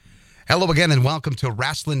Hello again and welcome to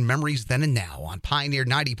Rasslin Memories Then and Now on Pioneer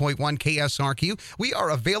 90.1 KSRQ. We are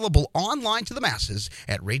available online to the masses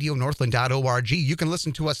at radionorthland.org. You can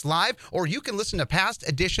listen to us live or you can listen to past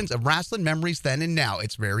editions of Rasslin Memories Then and Now.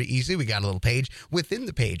 It's very easy. We got a little page within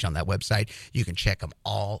the page on that website. You can check them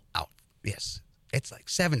all out. Yes. It's like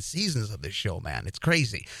 7 seasons of this show, man. It's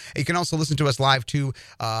crazy. You can also listen to us live, too,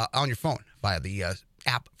 on your phone via the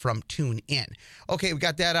app from TuneIn. Okay, we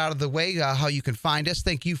got that out of the way, how you can find us.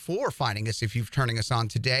 Thank you for finding us if you're turning us on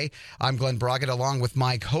today. I'm Glen Braget, along with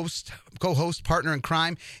my co-host, partner in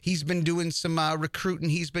crime. He's been doing some recruiting.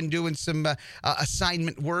 He's been doing some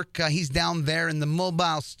assignment work. He's down there in the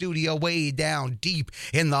mobile studio way down deep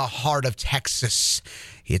in the heart of Texas.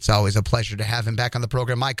 It's always a pleasure to have him back on the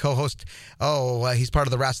program. My co-host, he's part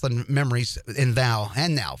of the Rasslin Memories in Thou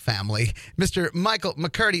and Now family, Mr. Michael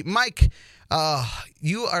McCurdy. Mike,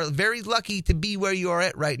 you are very lucky to be where you are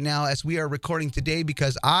at right now as we are recording today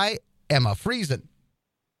because I am a-freezing.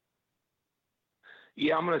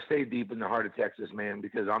 Yeah, I'm going to stay deep in the heart of Texas, man,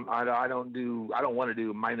 because I don't want to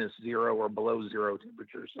do -0 or below 0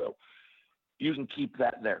 temperature. So you can keep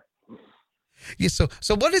that there. Yeah, so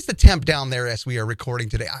what is the temp down there as we are recording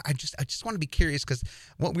today? I just want to be curious because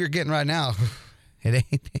what we're getting right now, it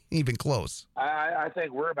ain't even close. I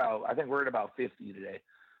think we're at about 50 today.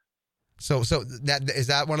 So that is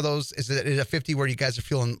that one of those? Is it a 50 where you guys are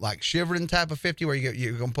feeling like shivering type of 50 where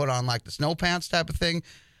you're gonna put on like the snow pants type of thing,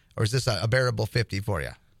 or is this a bearable 50 for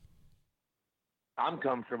you? I'm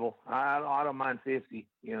comfortable. I don't mind 50.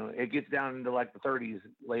 You know, it gets down into like the 30s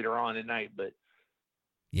later on at night, but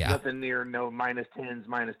yeah, nothing near no -10s,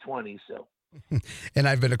 -20s. So. And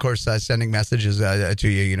I've been, of course, sending messages to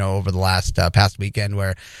you, over the last past weekend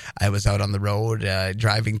where I was out on the road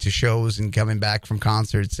driving to shows and coming back from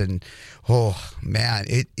concerts, and oh man,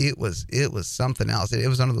 it was something else. It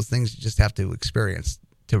was one of those things you just have to experience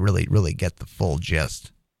to really get the full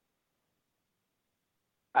gist.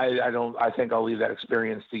 I think I'll leave that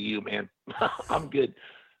experience to you, man. I'm good.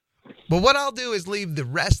 But what I'll do is leave the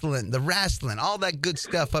wrestling, all that good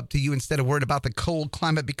stuff up to you instead of worried about the cold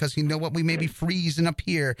climate because you know what? We may be freezing up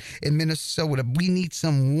here in Minnesota. We need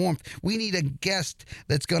some warmth. We need a guest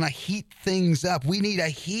that's going to heat things up. We need a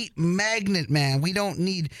heat magnet, man. We don't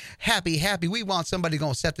need happy. We want somebody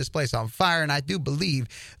going to set this place on fire. And I do believe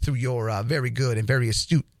through your very good and very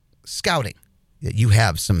astute scouting that you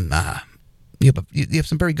have some you have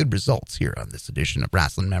some very good results here on this edition of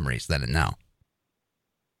Rasslin Memories Then and Now.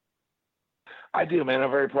 I do, man. I'm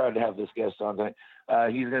very proud to have this guest on tonight.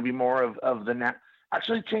 He's going to be more of the now.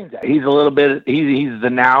 Actually, change that. He's a little bit. He's the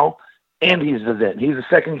now, and he's the then. He's a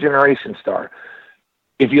second generation star.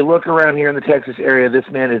 If you look around here in the Texas area, this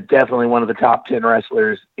man is definitely one of the top 10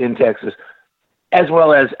 wrestlers in Texas, as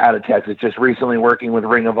well as out of Texas. Just recently working with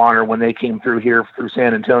Ring of Honor when they came through here through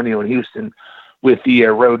San Antonio and Houston with the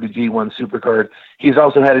Road to G1 Supercard. He's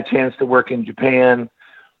also had a chance to work in Japan.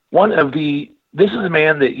 This is a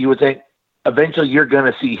man that you would think, eventually you're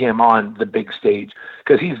going to see him on the big stage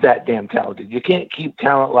because he's that damn talented. You can't keep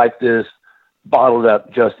talent like this bottled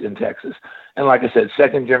up just in Texas. And like I said,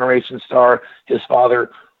 second generation star, his father,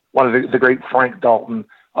 one of the great Frank Dalton.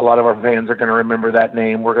 A lot of our fans are going to remember that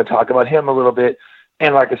name. We're going to talk about him a little bit.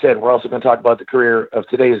 And like I said, we're also going to talk about the career of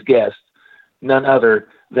today's guest, none other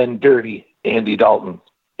than Dirty Andy Dalton.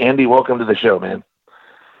 Andy, welcome to the show, man.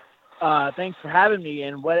 Thanks for having me,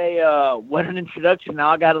 and what an introduction. Now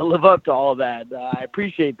I got to live up to all of that. I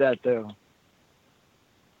appreciate that, though.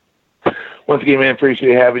 Once again, man,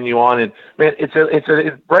 appreciate having you on. And man, it's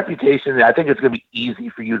a reputation that I think it's going to be easy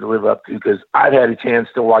for you to live up to because I've had a chance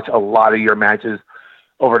to watch a lot of your matches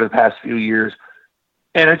over the past few years,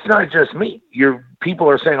 and it's not just me. People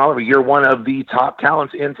are saying all over. You're one of the top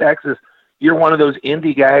talents in Texas. You're one of those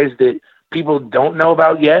indie guys that people don't know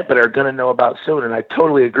about yet, but are going to know about soon. And I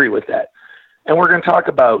totally agree with that. And we're going to talk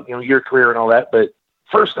about, your career and all that. But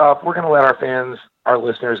first off, we're going to let our fans, our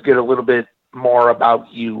listeners, get a little bit more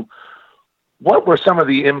about you. What were some of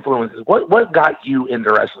the influences? What got you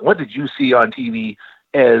into wrestling? What did you see on TV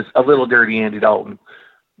as a little Dirty Andy Dalton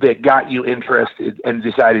that got you interested and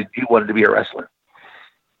decided you wanted to be a wrestler?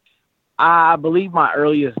 I believe my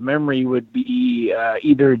earliest memory would be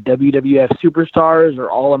either WWF Superstars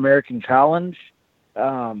or All American Challenge.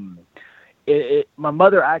 My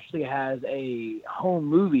mother actually has a home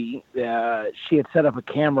movie. She had set up a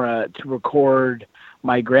camera to record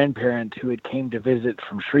my grandparents who had came to visit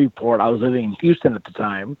from Shreveport. I was living in Houston at the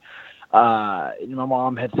time. My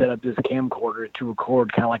mom had set up this camcorder to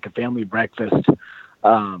record kind of like a family breakfast.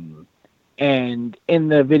 And in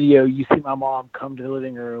the video, you see my mom come to the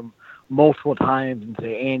living room multiple times and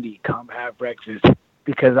say, "Andy, come have breakfast."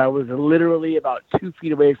 because I was literally about 2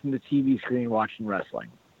 feet away from the TV screen watching wrestling.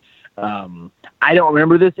 I don't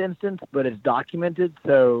remember this instance, but it's documented.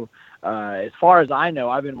 So as far as I know,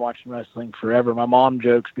 I've been watching wrestling forever. My mom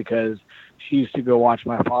jokes because she used to go watch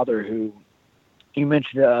my father, who you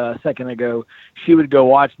mentioned a second ago. She would go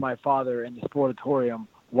watch my father in the sportatorium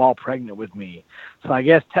while pregnant with me. So I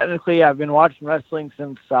guess technically I've been watching wrestling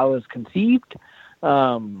since I was conceived.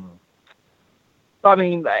 I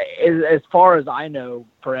mean, as far as I know,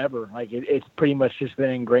 forever. Like it's pretty much just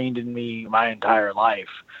been ingrained in me my entire life.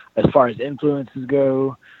 As far as influences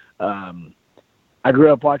go, I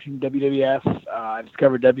grew up watching WWF. I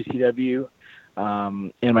discovered WCW.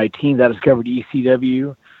 In my teens, I discovered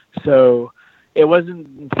ECW. So it wasn't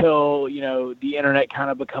until, the internet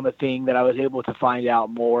kind of become a thing that I was able to find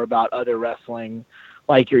out more about other wrestling,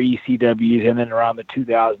 like your ECWs, and then around the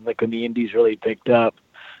 2000s, like when the indies really picked up.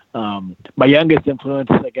 My youngest influence,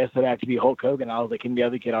 I guess, would have to be Hulk Hogan. I was like any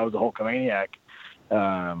other kid. I was a Hulkamaniac.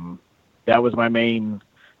 That was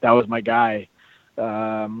my guy.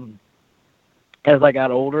 As I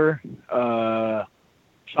got older,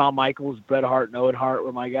 Shawn Michaels, Bret Hart, and Owen Hart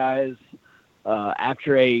were my guys.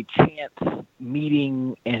 After a chance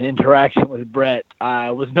meeting and interaction with Bret,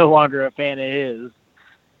 I was no longer a fan of his.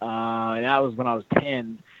 And that was when I was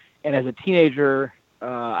 10. And as a teenager,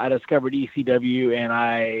 I discovered ECW, and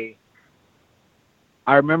I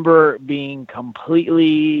remember being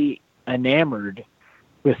completely enamored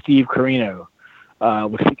with Steve Corino,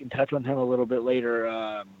 which we can touch on him a little bit later.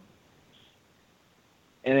 And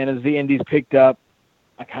then as the indies picked up,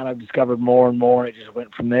 I kind of discovered more and more, and it just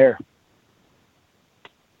went from there.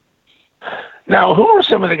 Now, who are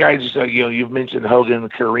some of the guys, you've mentioned Hogan,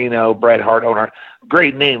 Corino, Bret Hart, Owen Hart.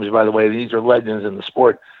 Great names, by the way. These are legends in the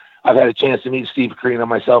sport. I've had a chance to meet Steve Corino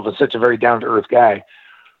myself, and such a very down-to-earth guy.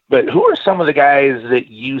 But who are some of the guys that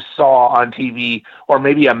you saw on TV, or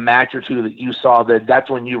maybe a match or two that you saw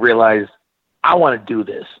that's when you realized, I want to do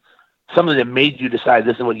this? Something that made you decide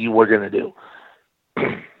this is what you were going to do.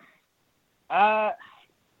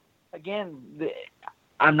 Again,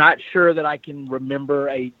 I'm not sure that I can remember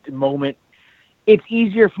a moment. It's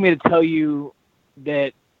easier for me to tell you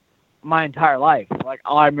that my entire life. Like,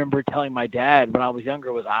 all I remember telling my dad when I was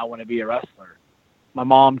younger was, I want to be a wrestler. My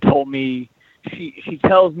mom told me, she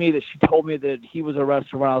tells me that she told me that he was a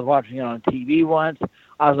wrestler when I was watching it on TV once.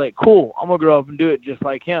 I was like, cool, I'm going to grow up and do it just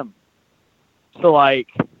like him. So, like,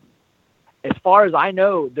 as far as I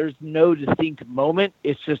know, there's no distinct moment.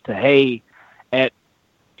 It's just at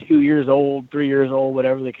 2 years old, 3 years old,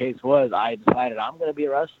 whatever the case was, I decided I'm going to be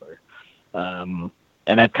a wrestler. And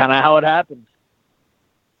that's kind of how it happened.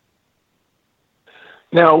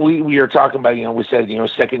 Now, we are talking about, we said,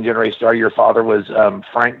 second generation star. Your father was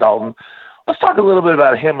Frank Dalton. Let's talk a little bit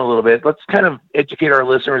about him a little bit. Let's kind of educate our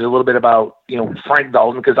listeners a little bit about, Frank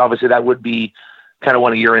Dalton, because obviously that would be kind of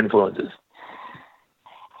one of your influences.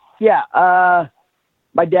 Yeah.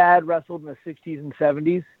 My dad wrestled in the 60s and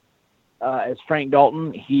 70s as Frank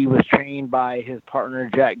Dalton. He was trained by his partner,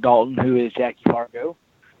 Jack Dalton, who is Jackie Fargo.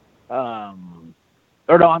 Don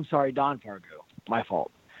Fargo. My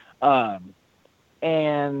fault.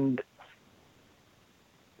 And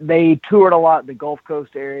they toured a lot in the Gulf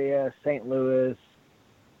Coast area, St. Louis,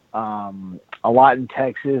 a lot in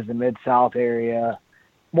Texas, the Mid-South area,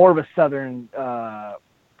 more of a Southern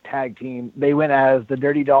tag team. They went as the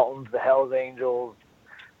Dirty Daltons, the Hells Angels.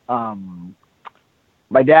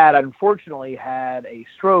 My dad, unfortunately, had a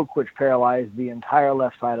stroke which paralyzed the entire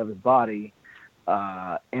left side of his body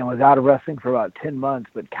and was out of wrestling for about 10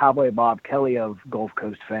 months, but Cowboy Bob Kelly of Gulf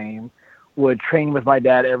Coast fame would train with my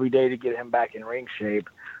dad every day to get him back in ring shape.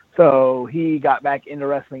 So he got back into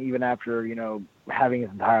wrestling even after, having his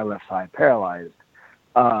entire left side paralyzed.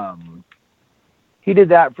 He did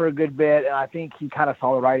that for a good bit, and I think he kind of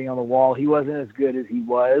saw the writing on the wall. He wasn't as good as he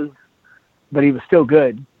was, but he was still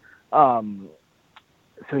good.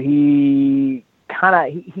 So he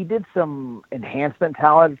did some enhancement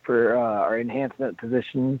talent for our enhancement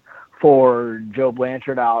position for Joe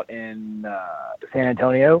Blanchard out in San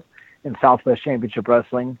Antonio in Southwest Championship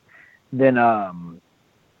Wrestling. Then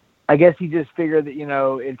I guess he just figured that,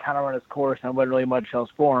 it kind of run its course and wasn't really much else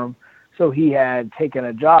for him. So he had taken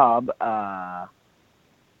a job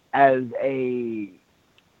as I'm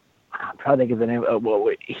trying to think of the name.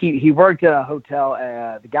 He worked at a hotel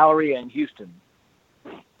at the Galleria in Houston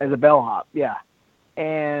as a bellhop. Yeah.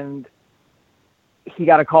 And he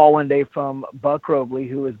got a call one day from Buck Robley,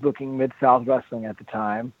 who was booking Mid-South Wrestling at the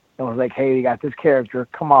time, and was like, hey, we got this character,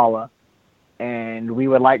 Kamala, and we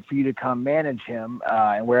would like for you to come manage him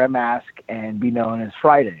and wear a mask and be known as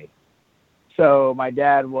Friday. So my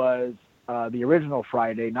dad was the original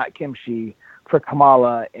Friday, not Kimchi, for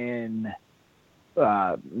Kamala in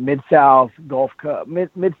Mid-South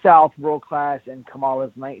Mid-South World Class and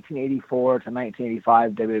Kamala's 1984 to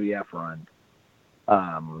 1985 WWF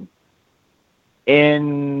run.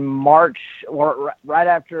 In March, or right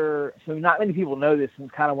after, so not many people know this, and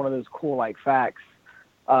it's kind of one of those cool like facts.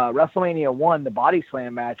 WrestleMania 1, the Body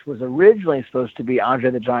Slam match, was originally supposed to be Andre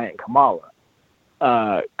the Giant and Kamala.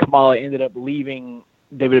 Kamala ended up leaving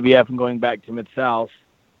WWF and going back to Mid-South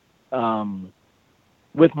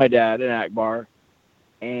with my dad and Akbar.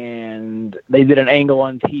 And they did an angle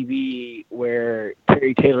on TV where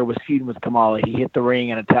Terry Taylor was feuding with Kamala. He hit the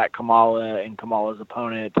ring and attacked Kamala and Kamala's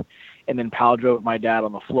opponent, and then pile drove my dad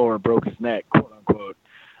on the floor, broke his neck, quote unquote.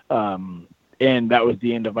 And that was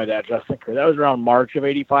the end of my dad's wrestling career. That was around March of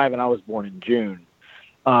 '85, and I was born in June.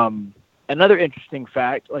 Another interesting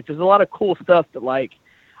fact, like there's a lot of cool stuff that, like,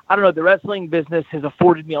 I don't know, the wrestling business has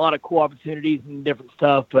afforded me a lot of cool opportunities and different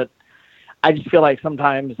stuff, but I just feel like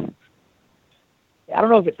sometimes, I don't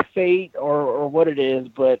know if it's fate or what it is,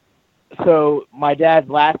 but so my dad's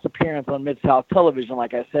last appearance on Mid-South television,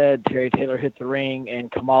 like I said, Terry Taylor hit the ring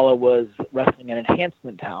and Kamala was wrestling an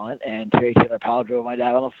enhancement talent, and Terry Taylor power drove my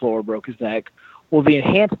dad on the floor, broke his neck. Well, the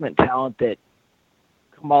enhancement talent that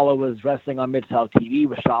Kamala was wrestling on Mid-South TV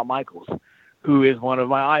was Shawn Michaels, who is one of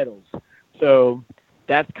my idols. So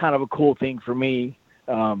that's kind of a cool thing for me.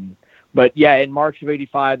 But yeah, in March of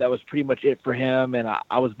 '85, that was pretty much it for him, and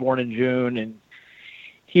I was born in June, and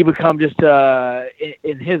he become just,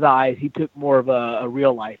 in his eyes, he took more of a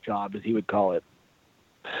real life job, as he would call it.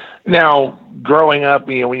 Now, growing up,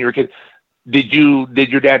 when you were a kid, did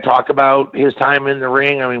your dad talk about his time in the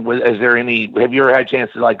ring? I mean, have you ever had a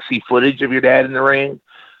chance to like see footage of your dad in the ring?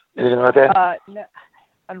 Anything like that? No,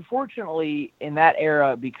 unfortunately, in that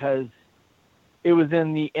era, because it was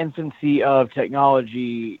in the infancy of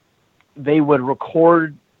technology, they would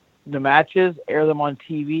record the matches, air them on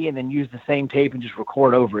TV, and then use the same tape and just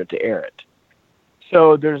record over it to air it.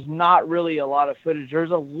 So there's not really a lot of footage.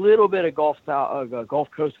 There's a little bit of Gulf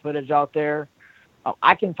Coast footage out there.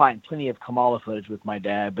 I can find plenty of Kamala footage with my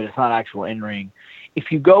dad, but it's not actual in-ring.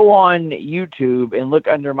 If you go on YouTube and look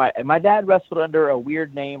under my dad wrestled under a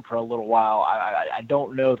weird name for a little while. I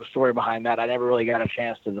don't know the story behind that. I never really got a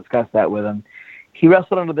chance to discuss that with him. He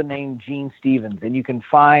wrestled under the name Gene Stevens, and you can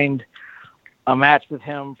find a match with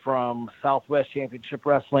him from Southwest Championship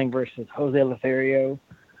Wrestling versus Jose Lothario.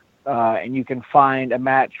 And you can find a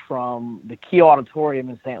match from the Key Auditorium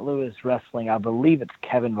in St. Louis Wrestling. I believe it's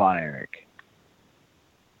Kevin Von Erich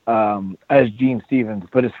as Gene Stevens.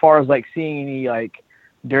 But as far as like seeing any like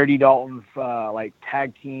Dirty Dalton like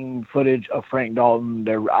tag team footage of Frank Dalton,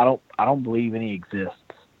 I don't believe any exists.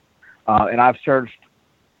 And I've searched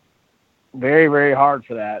very, very hard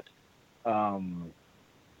for that.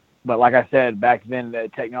 But like I said, back then the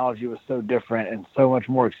technology was so different and so much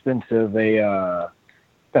more expensive.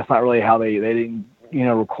 That's not really how they didn't,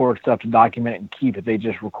 record stuff to document it and keep it. They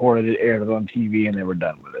just recorded it, aired it on TV, and they were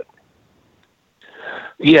done with it.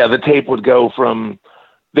 Yeah, the tape would go from,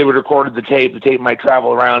 they would record the tape might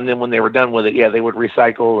travel around, and then when they were done with it, yeah, they would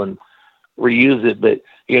recycle and reuse it. But,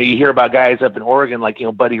 you hear about guys up in Oregon like,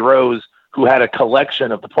 Buddy Rose, who had a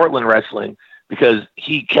collection of the Portland wrestling because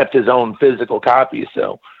he kept his own physical copies.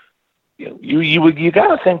 So, you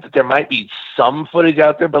got to think that there might be some footage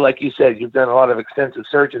out there, but like you said, you've done a lot of extensive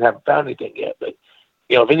search and haven't found anything yet. But,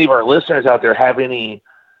 if any of our listeners out there have any,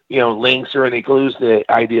 links or any clues to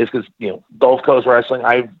ideas, because, Gulf Coast Wrestling,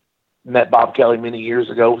 I met Bob Kelly many years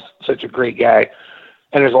ago, such a great guy.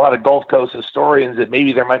 And there's a lot of Gulf Coast historians that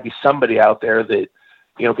maybe there might be somebody out there that,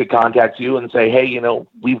 could contact you and say, hey,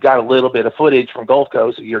 we've got a little bit of footage from Gulf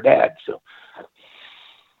Coast of your dad. So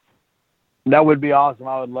that would be awesome.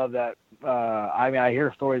 I would love that. I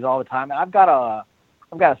hear stories all the time, and I've got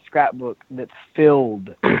a scrapbook that's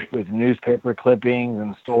filled with newspaper clippings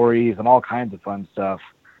and stories and all kinds of fun stuff.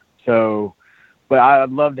 So, but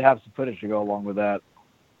I'd love to have some footage to go along with that.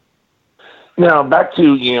 Now, back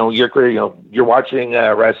to, your career, you're watching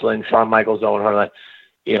wrestling, Shawn Michaels, Owen Hart,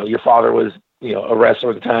 your father was, a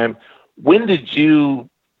wrestler at the time. When did you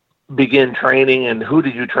begin training, and who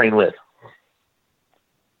did you train with?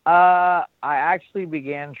 I actually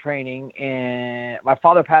began training, and my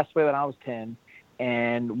father passed away when I was 10.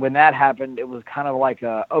 And when that happened, it was kind of like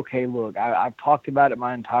okay, look, I've talked about it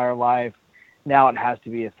my entire life. Now it has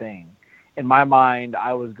to be a thing. In my mind,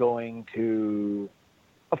 I was going to,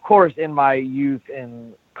 of course, in my youth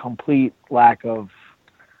and complete lack of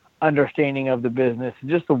understanding of the business, and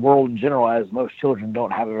just the world in general, as most children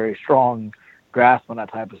don't have a very strong grasp on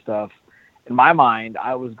that type of stuff. In my mind,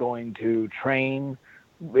 I was going to train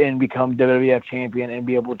and become WWF champion and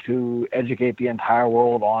be able to educate the entire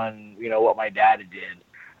world on, what my dad did.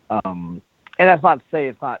 And that's not to say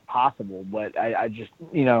it's not possible, but I just,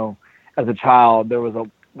 as a child,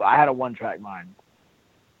 I had a one-track mind.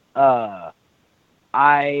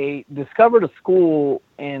 I discovered a school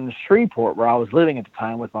in Shreveport where I was living at the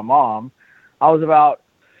time with my mom. I was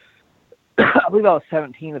I believe I was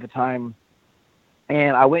 17 at the time,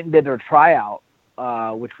 and I went and did their tryout,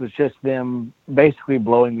 which was just them basically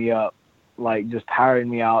blowing me up, like just tiring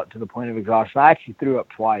me out to the point of exhaustion. I actually threw up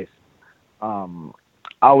twice.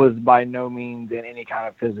 I was by no means in any kind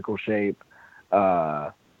of physical shape.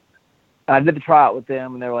 I did the tryout with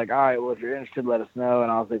them, and they were like, all right, well, if you're interested, let us know.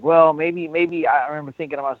 And I was like, well, maybe I remember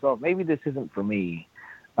thinking to myself, maybe this isn't for me.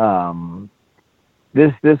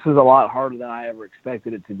 This was a lot harder than I ever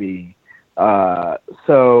expected it to be.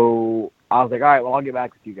 So I was like, all right, well, I'll get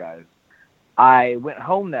back with you guys. I went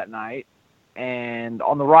home that night, and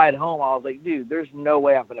on the ride home, I was like, dude, there's no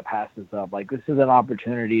way I'm going to pass this up. Like, this is an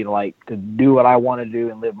opportunity to do what I want to do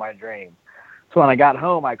and live my dream. So when I got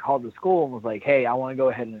home, I called the school and was like, hey, I want to go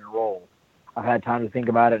ahead and enroll. I've had time to think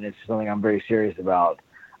about it, and it's something I'm very serious about.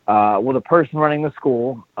 Well, the person running the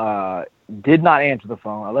school did not answer the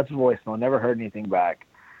phone. I left a voicemail, never heard anything back.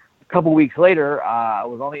 A couple weeks later, I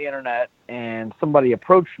was on the internet, and somebody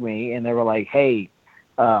approached me, and they were like, hey,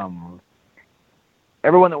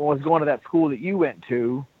 everyone that was going to that school that you went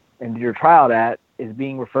to and did your tryout at is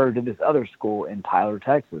being referred to this other school in Tyler,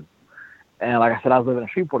 Texas. And like I said, I was living in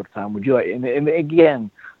Shreveport at the time. Would you like, and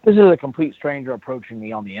again, this is a complete stranger approaching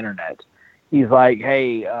me on the internet. He's like,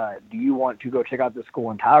 hey, do you want to go check out this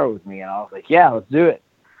school in Tyler with me? And I was like, yeah, let's do it.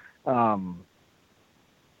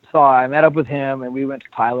 So I met up with him, and we went to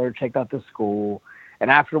Tyler, checked out the school.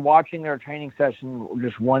 And after watching their training session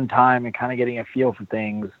just one time and kind of getting a feel for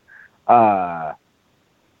things, I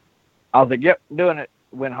was like, yep, I'm doing it.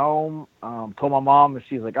 Went home, told my mom, and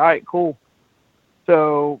she's like, all right, cool.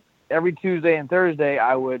 So every Tuesday and Thursday,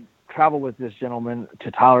 I would travel with this gentleman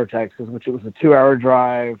to Tyler, Texas, which it was a 2-hour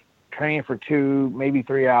drive, train for 2, maybe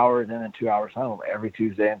 3 hours, and then 2 hours home every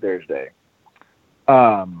Tuesday and Thursday.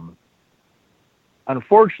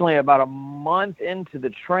 Unfortunately, about a month into the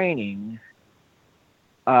training,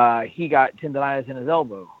 he got tendonitis in his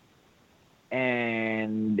elbow.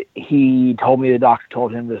 And he told me the doctor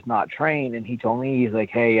told him to not train, and he told me, he's like,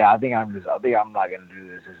 hey, I think I'm not going to do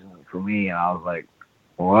this. This isn't for me. And I was like,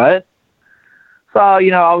 what? So,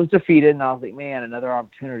 I was defeated, and I was like, man, another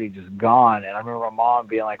opportunity just gone. And I remember my mom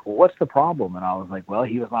being like, well, what's the problem? And I was like, well,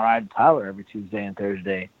 he was my ride to Tyler every Tuesday and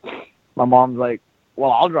Thursday. My mom's like,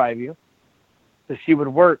 well, I'll drive you. So she would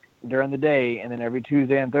work during the day, and then every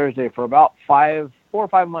Tuesday and Thursday for about 4 or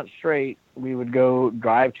 5 months straight, we would go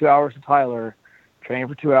drive 2 hours to Tyler, train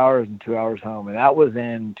for 2 hours, and 2 hours home. And that was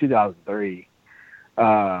in 2003.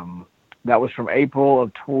 That was from April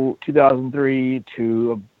of 2003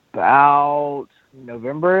 to about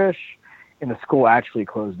November-ish, and the school actually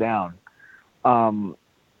closed down.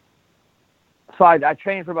 So I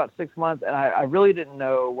trained for about 6 months, and I really didn't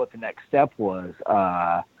know what the next step was.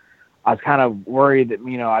 I was kind of worried that,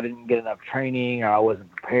 I didn't get enough training or I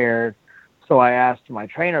wasn't prepared. So I asked my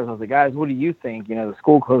trainers, I was like, guys, what do you think? The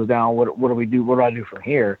school closed down. What do we do? What do I do from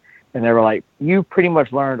here? And they were like, you pretty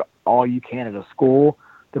much learned all you can at a school.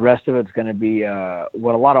 The rest of it's going to be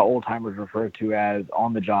what a lot of old timers refer to as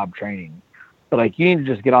on-the-job training. But you need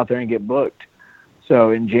to just get out there and get booked.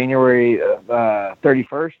 So in January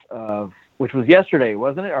 31st, which was yesterday,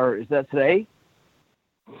 wasn't it? Or is that today?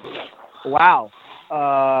 Wow.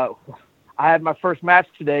 I had my first match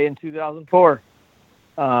today in 2004.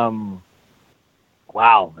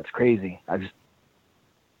 Wow, that's crazy.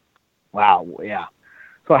 Wow, yeah.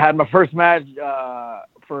 So I had my first match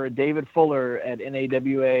for David Fuller at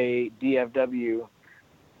NAWA DFW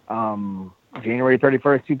January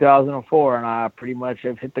 31st, 2004, and I pretty much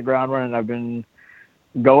have hit the ground running. I've been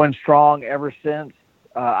going strong ever since.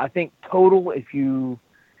 I think total, if you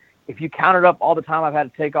counted up all the time I've had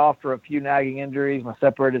to take off for a few nagging injuries, my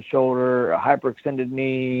separated shoulder, a hyperextended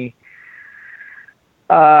knee,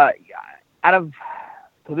 so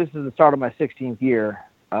this is the start of my 16th year.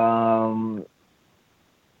 I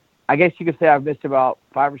guess you could say I've missed about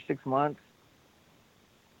 5 or 6 months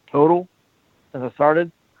total since I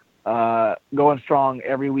started. Going strong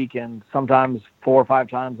every weekend, sometimes 4 or 5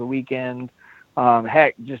 times a weekend.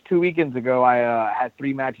 Heck, just 2 weekends ago, I had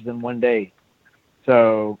 3 matches in one day.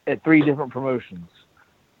 So at 3 different promotions.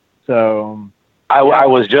 So I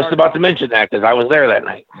was just about to mention that because I was there that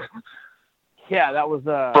night. Yeah, that was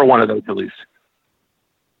for one of those at least.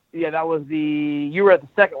 Yeah, that was you were at the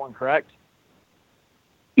second one, correct?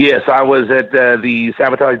 Yes, I was at the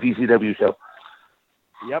Sabotage DCW show.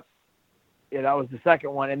 Yep. Yeah, that was the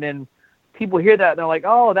second one. And then people hear that, and they're like,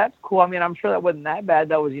 oh, that's cool. I mean, I'm sure that wasn't that bad.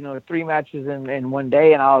 That was, 3 matches in one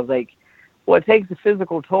day. And I was like, well, it takes a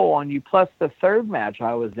physical toll on you. Plus, the third match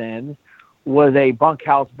I was in was a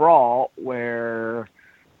bunkhouse brawl where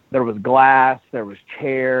there was glass, there was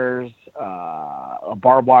chairs, a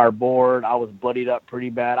barbed wire board. I was bloodied up pretty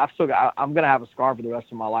bad. I'm going to have a scar for the rest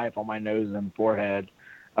of my life on my nose and forehead.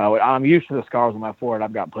 I'm used to the scars on my forehead.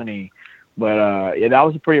 I've got plenty. But, yeah, that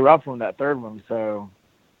was a pretty rough one, that third one. So,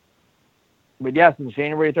 but, yeah, since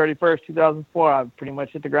January 31st, 2004, I've pretty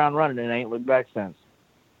much hit the ground running and ain't looked back since.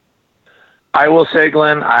 I will say,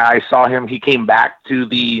 Glenn, I saw him. He came back to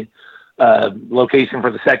the location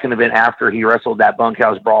for the second event after he wrestled that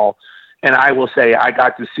bunkhouse brawl. And I will say I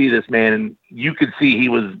got to see this man, and you could see he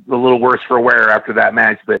was a little worse for wear after that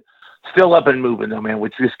match, but still up and moving, though, man,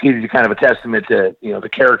 which just gives you kind of a testament to, the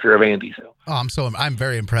character of Andy. So. Oh, I'm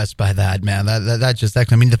very impressed by that, man. That's just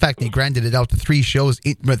excellent. I mean, the fact that he granted it out to 3 shows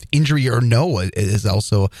with injury or no is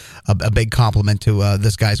also a big compliment to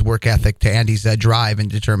this guy's work ethic, to Andy's drive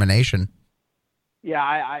and determination. Yeah,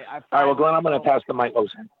 all right, well, Glenn, I'm going to pass the mic over.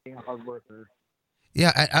 Hard worker.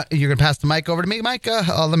 Yeah, you're going to pass the mic over to me, Mike?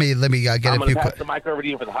 Let me get a few. I'm going to pass the mic over to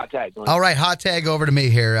you for the hot tag. All right, hot tag over to me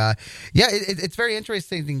here. It's very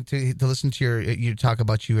interesting to listen to you talk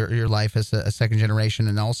about your life as a second generation,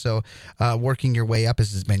 and also working your way up.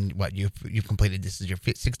 This has been what you've completed. This is your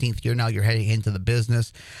 16th year now. You're heading into the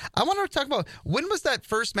business. I want to talk about, when was that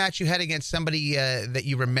first match you had against somebody that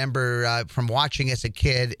you remember from watching as a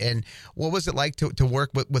kid, and what was it like to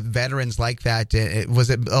work with veterans like that? Was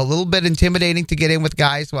it a little bit intimidating to get in with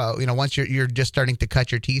guys? Well, once you're just starting to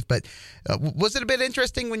cut your teeth, but was it a bit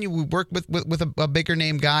interesting when you worked with a bigger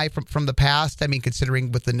name guy from the past? I mean,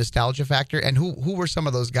 considering with the nostalgia factor, and who were some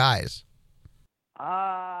of those guys?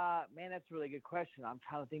 Man, that's a really good question. I'm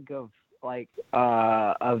trying to think of like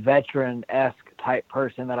a veteran-esque type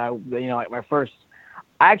person that like my first.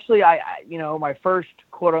 Actually, my first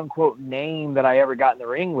quote unquote name that I ever got in the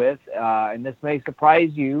ring with, and this may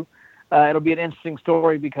surprise you. It'll be an interesting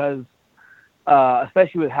story because.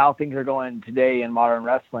 Especially with how things are going today in modern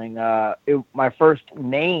wrestling, my first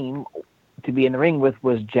name to be in the ring with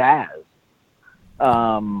was Jazz.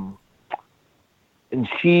 And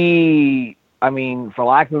she, for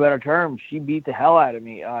lack of a better term, she beat the hell out of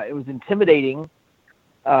me. It was intimidating.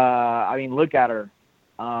 Look at her.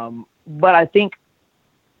 But I think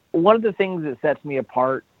one of the things that sets me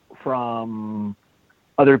apart from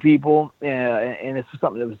other people, and this was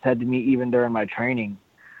something that was said to me even during my training,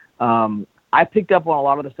 I picked up on a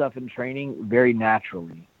lot of the stuff in training very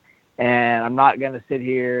naturally. And I'm not going to sit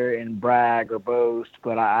here and brag or boast,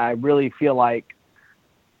 but I really feel like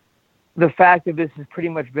the fact that this has pretty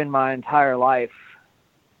much been my entire life,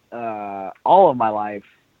 all of my life,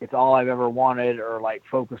 it's all I've ever wanted or like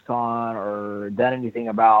focused on or done anything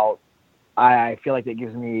about, I feel like that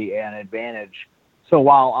gives me an advantage. So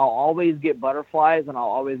while I'll always get butterflies and I'll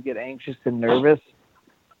always get anxious and nervous,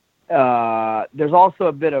 there's also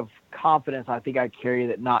a bit of confidence I think I carry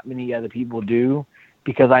that not many other people do,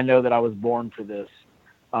 because I know that I was born for this.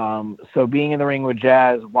 So being in the ring with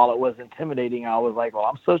Jazz, while it was intimidating, I was like, well,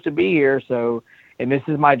 I'm supposed to be here. And this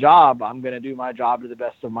is my job. I'm going to do my job to the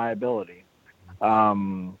best of my ability.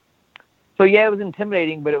 So yeah, it was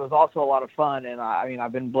intimidating, but it was also a lot of fun. And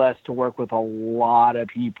I've been blessed to work with a lot of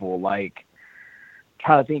people, like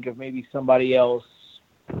trying to think of maybe somebody else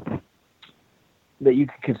that you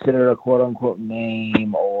could consider a quote unquote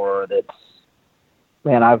name, or that's,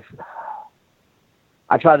 man,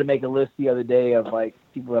 I tried to make a list the other day of like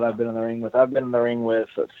people that I've been in the ring with. I've been in the ring with,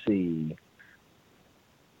 let's see,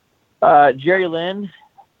 Jerry Lynn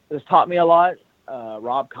has taught me a lot.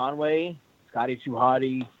 Rob Conway, Scotty Too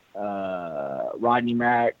Hottie, Rodney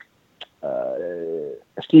Mack,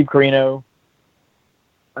 Steve Carino.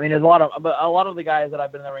 There's a lot of the guys that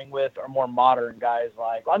I've been in the ring with are more modern guys.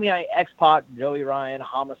 Like, X-Pac, Joey Ryan,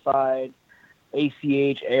 Homicide,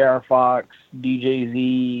 ACH, AR Fox, DJ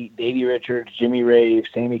Z, Davey Richards, Jimmy Rave,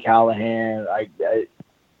 Sammy Callahan.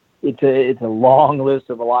 It's a long list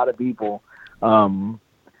of a lot of people. But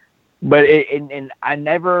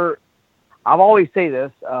I've always say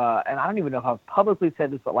this, and I don't even know if I've publicly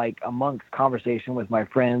said this, but like amongst conversation with my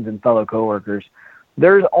friends and fellow coworkers,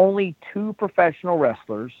 there's only 2 professional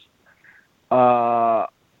wrestlers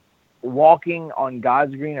walking on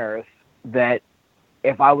God's green earth that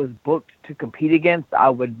if I was booked to compete against, I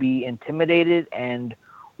would be intimidated and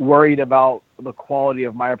worried about the quality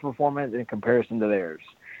of my performance in comparison to theirs.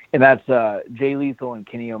 And that's Jay Lethal and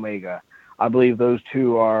Kenny Omega. I believe those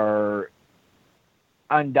 2 are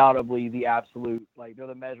undoubtedly the absolute, like, they're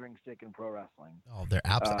the measuring stick in pro wrestling. Oh, they're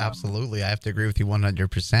absolutely. I have to agree with you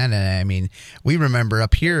 100%. And I mean, we remember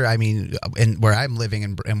up here, I mean, and where I'm living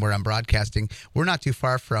and where I'm broadcasting, we're not too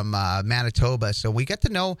far from Manitoba. So we get to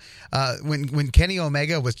know when Kenny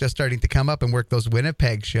Omega was just starting to come up and work those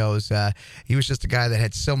Winnipeg shows, he was just a guy that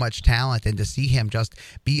had so much talent. And to see him just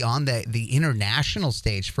be on the international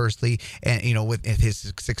stage, firstly, and, you know, with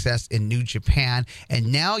his success in New Japan.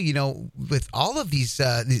 And now, you know, with all of these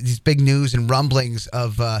big news and rumblings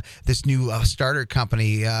of this new starter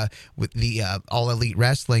company with the All Elite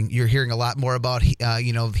Wrestling, you're hearing a lot more about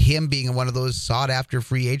you know, him being one of those sought after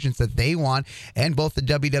free agents that they want, and both the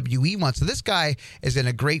WWE want. So this guy is in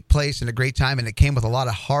a great place and a great time, and it came with a lot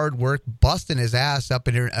of hard work, busting his ass up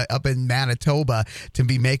in Manitoba to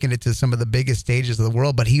be making it to some of the biggest stages of the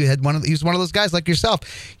world. But he was one of those guys like yourself.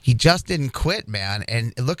 He just didn't quit, man.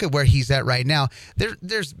 And look at where he's at right now.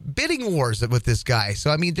 There's bidding wars with this guy.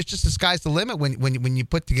 So I mean, there's just the sky's the limit when you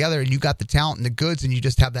put together and you got the talent and the goods, and you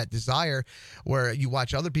just have that desire where you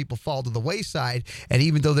watch other people fall to the wayside. And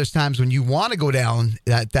even though there's times when you want to go down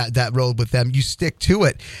that road with them, you stick to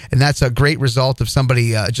it. And that's a great result of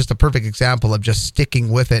somebody, just a perfect example of just sticking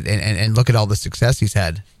with it, and look at all the success he's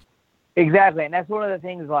had. Exactly. And that's one of the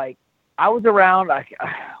things, like, I was around,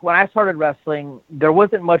 when I started wrestling, there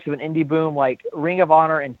wasn't much of an indie boom. Like, Ring of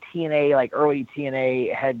Honor and TNA, like early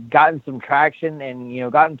TNA, had gotten some traction and, you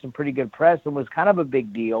know, gotten some pretty good press and was kind of a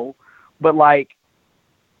big deal. But, like,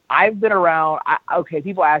 I've been around,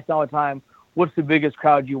 people ask me all the time, what's the biggest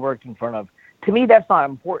crowd you worked in front of? To me, that's not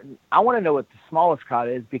important. I want to know what the smallest crowd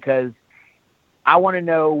is, because I want to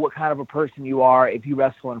know what kind of a person you are if you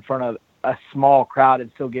wrestle in front of a small crowd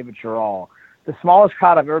and still give it your all. The smallest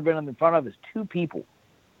crowd I've ever been in front of is 2 people.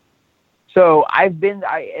 So I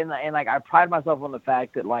pride myself on the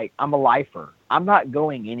fact that, like, I'm a lifer. I'm not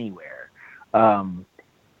going anywhere.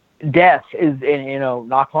 Death is, and, you know,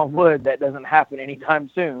 knock on wood, that doesn't happen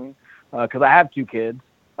anytime soon, because I have 2 kids.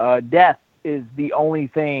 Death is the only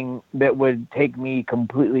thing that would take me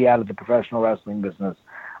completely out of the professional wrestling business.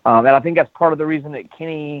 And I think that's part of the reason that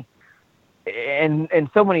Kenny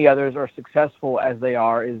and so many others are successful as they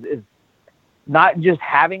are, is not just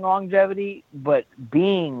having longevity, but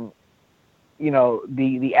being, you know,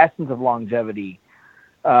 the essence of longevity.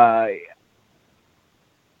 It's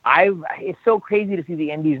so crazy to see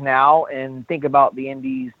the indies now and think about the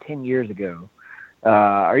indies 10 years ago,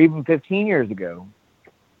 or even 15 years ago.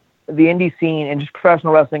 The indie scene and just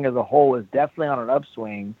professional wrestling as a whole is definitely on an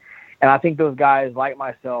upswing. And I think those guys like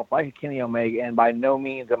myself, like Kenny Omega, and by no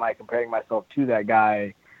means am I comparing myself to that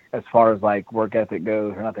guy as far as, like, work ethic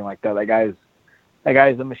goes or nothing like that. That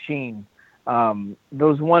guy's a machine.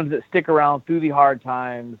 Those ones that stick around through the hard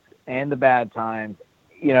times and the bad times,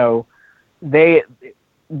 you know,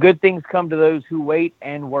 good things come to those who wait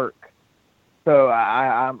and work. So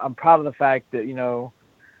I'm proud of the fact that, you know,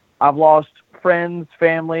 I've lost friends,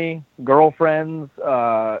 family, girlfriends,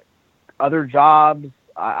 other jobs.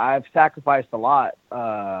 I've sacrificed a lot.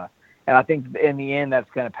 And I think in the end,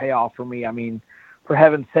 that's going to pay off for me. I mean, for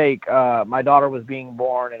heaven's sake, my daughter was being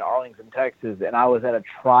born in Arlington, Texas, and I was at a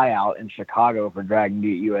tryout in Chicago for Dragon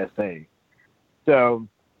Gate USA. So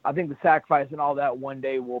I think the sacrifice and all that one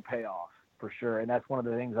day will pay off for sure. And that's one of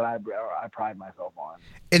the things that I pride myself on.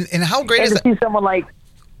 And how great is that? To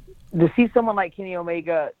see someone like Kenny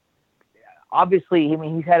Omega, obviously, I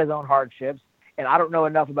mean, he's had his own hardships, and I don't know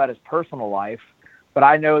enough about his personal life, but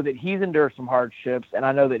I know that he's endured some hardships, and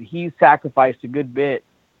I know that he's sacrificed a good bit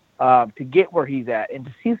to get where he's at. And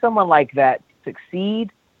to see someone like that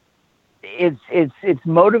succeed, it's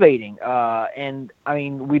motivating. And I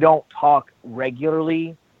mean, we don't talk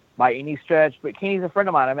regularly by any stretch, but Kenny's a friend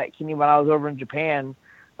of mine. I met Kenny when I was over in Japan.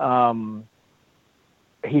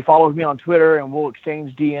 He follows me on Twitter, and we'll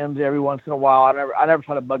exchange DMs every once in a while. I never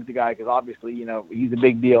try to bug the guy, because obviously, you know, he's a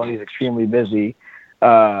big deal and he's extremely busy.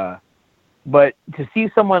 But to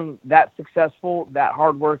see someone that successful, that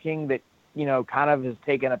hardworking, that, you know, kind of has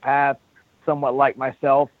taken a path somewhat like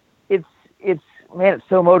myself, it's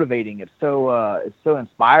so motivating. It's so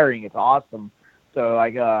inspiring. It's awesome. So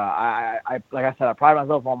like I said, I pride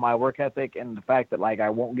myself on my work ethic and the fact that, like, I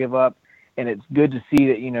won't give up. And it's good to see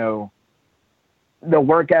that, you know, the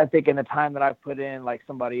work ethic and the time that I've put in, like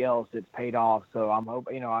somebody else, it's paid off. So I'm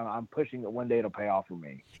hoping, you know, I'm pushing that one day it'll pay off for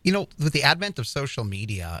me. You know, with the advent of social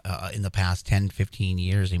media in the past 10, 15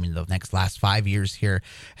 years, I mean, the last 5 years here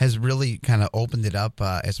has really kind of opened it up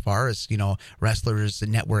as far as, you know, wrestlers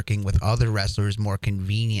networking with other wrestlers more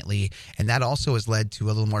conveniently. And that also has led to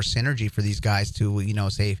a little more synergy for these guys to, you know,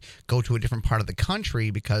 say, go to a different part of the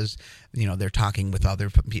country because, you know, they're talking with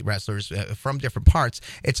other wrestlers from different parts.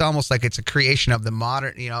 It's almost like it's a creation of the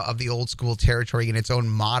modern, of the old school territory in its own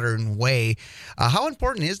modern way. How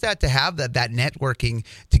important is that to have that networking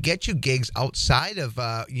to get you gigs outside of,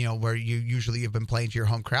 where you usually have been playing to your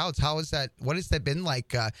home crowds? What has that been like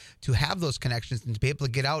to have those connections and to be able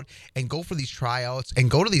to get out and go for these tryouts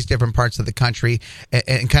and go to these different parts of the country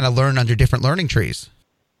and kind of learn under different learning trees?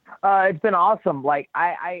 It's been awesome. Like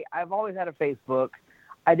I've always had a Facebook.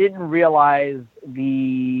 I didn't realize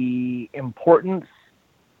the importance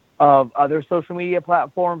of other social media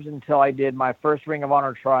platforms until I did my first Ring of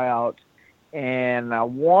Honor tryout. And I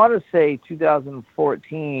want to say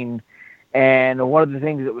 2014. And one of the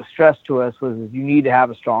things that was stressed to us was you need to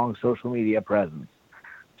have a strong social media presence.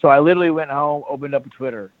 So I literally went home, opened up a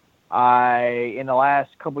Twitter. In the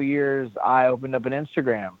last couple of years, I opened up an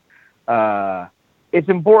Instagram. It's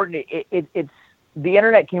important. It's the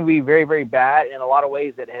internet can be very, very bad in a lot of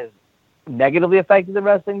ways that has negatively affected the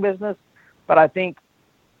wrestling business. But I think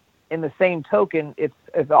in the same token,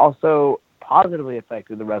 it's also positively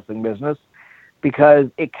affected the wrestling business because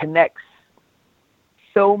it connects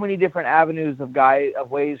so many different avenues of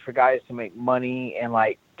ways for guys to make money and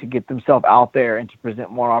like to get themselves out there and to present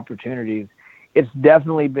more opportunities. It's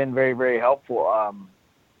definitely been very, very helpful.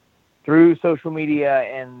 Through social media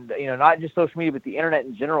and, not just social media, but the internet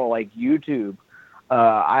in general, like YouTube.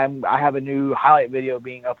 I have a new highlight video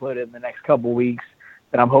being uploaded in the next couple of weeks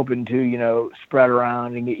that I'm hoping to, spread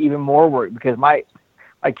around and get even more work because my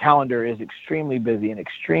calendar is extremely busy and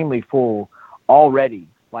extremely full already.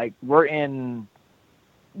 Like we're in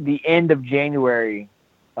the end of January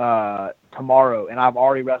tomorrow, and I've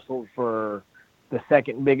already wrestled for the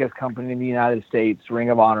second biggest company in the United States, Ring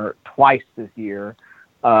of Honor, twice this year.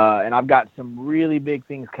 And I've got some really big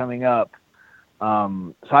things coming up.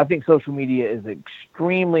 So I think social media is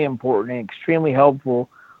extremely important and extremely helpful,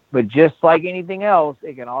 but just like anything else,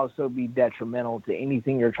 it can also be detrimental to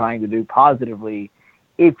anything you're trying to do positively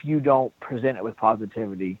if you don't present it with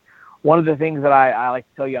positivity. One of the things that I like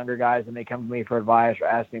to tell younger guys when they come to me for advice or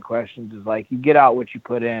ask me questions is like, you get out what you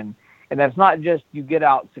put in. And that's not just you get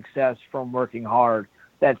out success from working hard.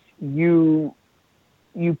 That's you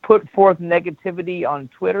put forth negativity on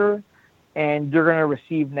Twitter and you're going to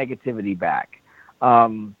receive negativity back.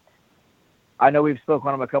 I know we've spoken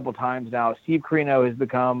on him a couple times now. Steve Carino has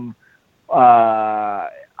become, I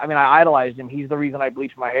idolized him. He's the reason I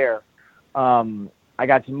bleached my hair. I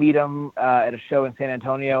got to meet him at a show in San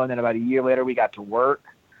Antonio, and then about a year later we got to work.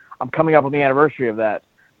 I'm coming up on the anniversary of that.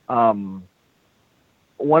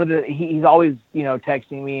 He's always,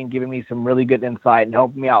 texting me and giving me some really good insight and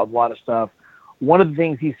helping me out with a lot of stuff. One of the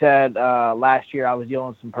things he said last year, I was dealing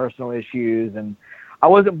with some personal issues, and I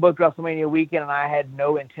wasn't booked WrestleMania weekend, and I had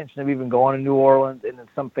no intention of even going to New Orleans. And then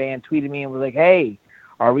some fan tweeted me and was like, "Hey,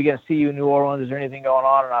 are we going to see you in New Orleans? Is there anything going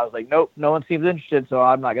on?" And I was like, "Nope, no one seems interested, so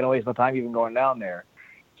I'm not going to waste my time even going down there."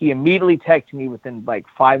 He immediately texted me within like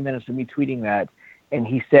 5 minutes of me tweeting that, and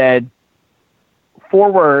he said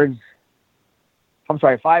 5 words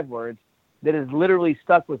that has literally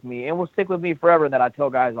stuck with me and will stick with me forever, that I tell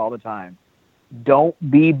guys all the time. Don't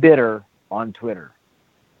be bitter on Twitter.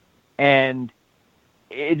 And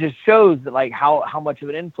it just shows that like how much of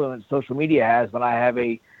an influence social media has when I have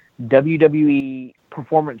a WWE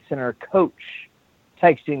Performance Center coach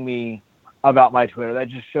texting me about my Twitter. That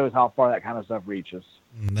just shows how far that kind of stuff reaches.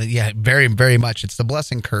 Yeah, very, very much. It's the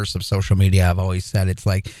blessing curse of social media. I've always said it's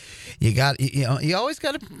like you always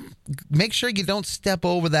got to make sure you don't step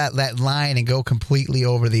over that line and go completely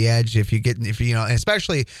over the edge.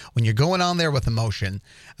 Especially when you're going on there with emotion,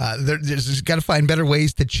 there's got to find better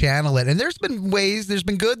ways to channel it. And there's been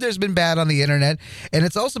good, there's been bad on the internet, and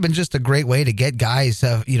it's also been just a great way to get guys,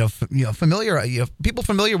 familiar, people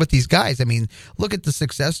familiar with these guys. I mean, look at the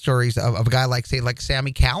success stories of a guy like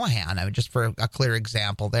Sami Callihan. I mean, just for a clear example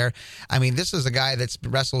there. I mean, this is a guy that's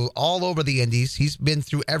wrestled all over the indies. He's been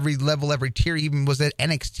through every level, every tier. He even was at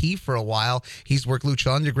NXT for a while. He's worked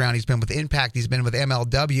Lucha Underground. He's been with Impact. He's been with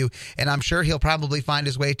MLW. And I'm sure he'll probably find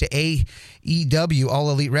his way to AEW, All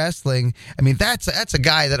Elite Wrestling. I mean, that's a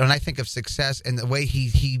guy that when I think of success and the way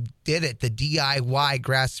he did it, the DIY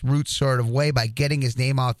grassroots sort of way by getting his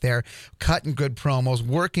name out there, cutting good promos,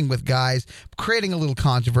 working with guys, creating a little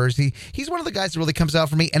controversy. He's one of the guys that really comes out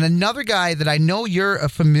for me. And another guy that I know you're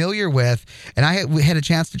familiar with, and we had a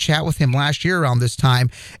chance to chat with him last year around this time,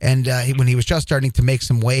 and when he was just starting to make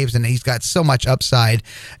some waves, and he's got so much upside,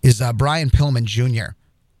 is Brian Pillman Jr.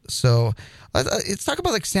 So Let's talk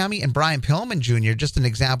about like Sammy and Brian Pillman Jr., just an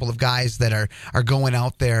example of guys that are going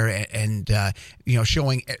out there and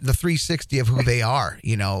showing the 360 of who they are,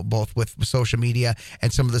 both with social media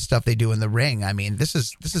and some of the stuff they do in the ring. I mean, this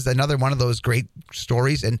is another one of those great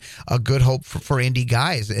stories and a good hope for indie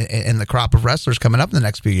guys and the crop of wrestlers coming up in the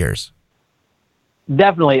next few years.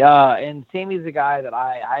 Definitely. And Sammy's a guy that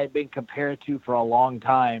I had been compared to for a long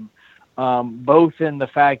time, both in the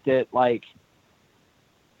fact that, like,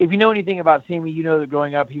 if you know anything about Sammy, you know that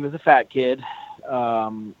growing up he was a fat kid,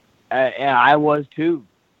 and I was too.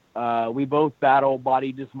 We both battle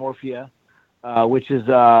body dysmorphia, which is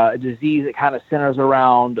a disease that kind of centers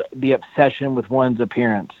around the obsession with one's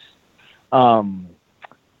appearance. So,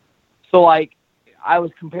 like, I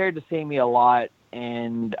was compared to Sammy a lot.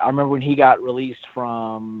 And I remember when he got released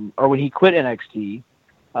when he quit NXT,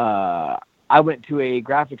 I went to a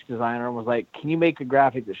graphics designer and was like, can you make a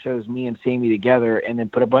graphic that shows me and Sammy together and then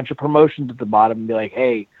put a bunch of promotions at the bottom and be like,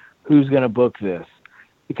 hey, who's going to book this?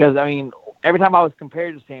 Because, I mean, every time I was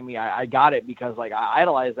compared to Sammy, I got it because, like, I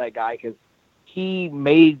idolized that guy because he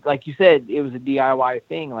made, like you said, it was a DIY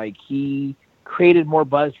thing. Like, he created more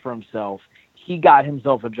buzz for himself. He got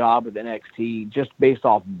himself a job with NXT just based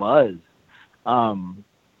off buzz.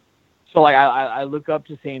 So like I look up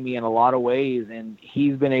to Sammy in a lot of ways, and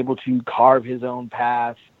he's been able to carve his own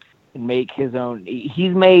path and make his own.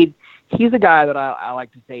 He's a guy that I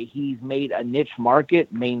like to say he's made a niche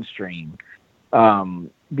market mainstream.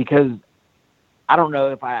 Because I don't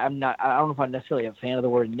know if I'm necessarily a fan of the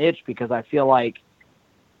word niche, because I feel like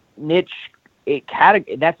niche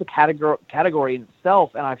that's a category in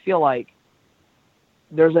itself, and I feel like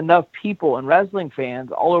there's enough people and wrestling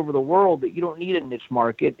fans all over the world that you don't need a niche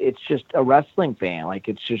market. It's just a wrestling fan. Like,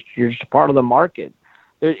 you're just a part of the market.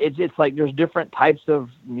 It's like there's different types of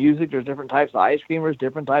music, there's different types of ice cream, there's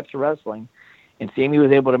different types of wrestling. And Sammy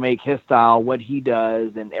was able to make his style, what he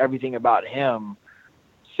does, and everything about him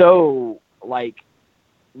so, like,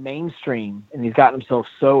 mainstream, and he's gotten himself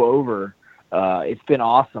so over. It's been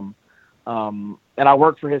awesome. And I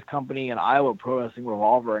work for his company in Iowa, Pro Wrestling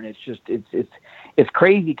Revolver, and it's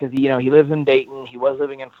crazy because he lives in Dayton. He was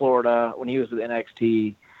living in Florida when he was with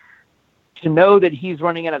NXT. To know that he's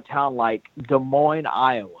running in a town like Des Moines,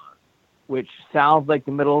 Iowa, which sounds like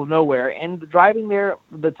the middle of nowhere, and driving there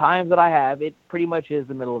the times that I have, it pretty much is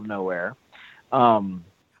the middle of nowhere.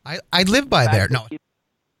 I live by there. No.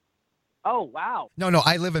 Oh, wow. No,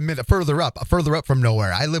 I live further up from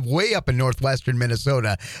nowhere. I live way up in northwestern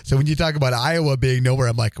Minnesota. So when you talk about Iowa being nowhere,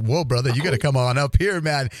 I'm like, whoa, brother, you got to come on up here,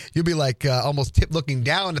 man. You'll be like almost looking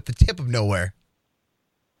down at the tip of nowhere.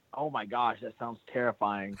 Oh, my gosh, that sounds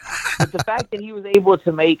terrifying. But the fact that he was able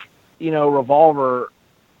to make, Revolver,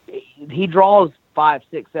 he draws 5,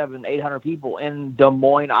 6, 7, 800 people in Des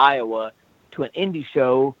Moines, Iowa to an indie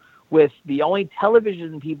show with the only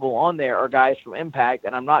television people on there are guys from Impact,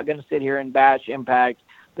 and I'm not going to sit here and bash Impact.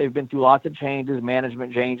 They've been through lots of changes,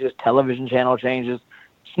 management changes, television channel changes.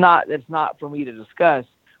 That's not for me to discuss,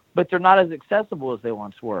 but they're not as accessible as they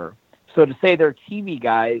once were. So to say they're TV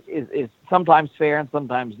guys is sometimes fair and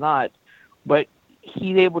sometimes not, but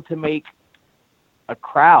he's able to make a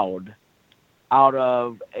crowd out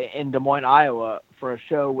of, in Des Moines, Iowa, for a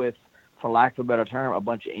show with, for lack of a better term, a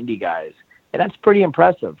bunch of indie guys. And that's pretty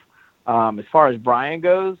impressive. As far as Brian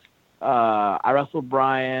goes, I wrestled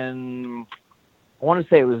Brian, I want to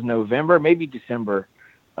say it was November, maybe December,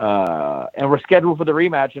 and we're scheduled for the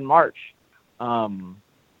rematch in March.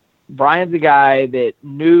 Brian's a guy that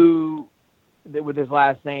knew that with his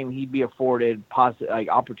last name he'd be afforded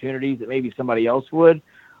opportunities that maybe somebody else would,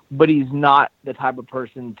 but he's not the type of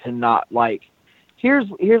person to not like. Here's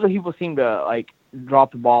what people seem to like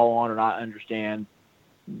drop the ball on or not understand.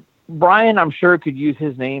 Brian, I'm sure, could use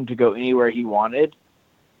his name to go anywhere he wanted,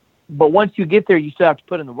 but once you get there, you still have to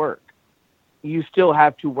put in the work. You still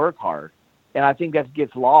have to work hard, and I think that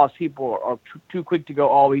gets lost. People are too quick to go,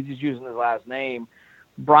 oh, he's just using his last name.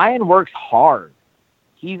 Brian works hard.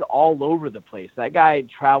 He's all over the place. That guy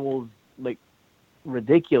travels like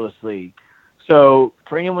ridiculously. So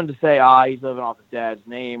for anyone to say, he's living off his dad's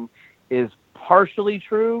name is partially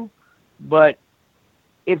true, but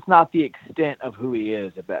it's not the extent of who he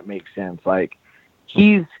is, if that makes sense. Like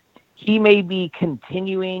he may be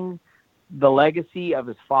continuing the legacy of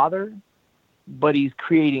his father, but he's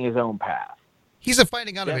creating his own path. He's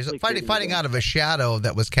fighting out of a shadow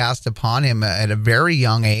that was cast upon him at a very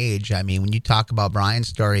young age. I mean, when you talk about Brian's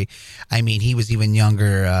story, I mean, he was even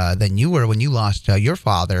younger than you were when you lost your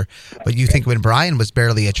father. But you think when Brian was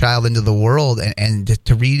barely a child into the world, and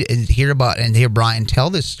to read and hear Brian tell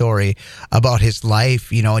this story about his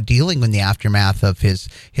life, you know, dealing in the aftermath of his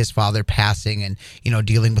father passing, and you know,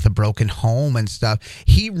 dealing with a broken home and stuff.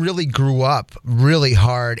 He really grew up really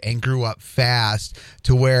hard and grew up fast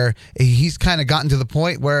to where he's kind of gotten to the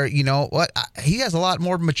point where, you know what, he has a lot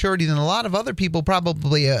more maturity than a lot of other people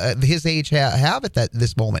probably his age have at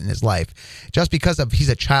this moment in his life. Just because he's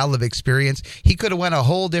a child of experience, he could have went a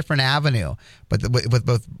whole different avenue,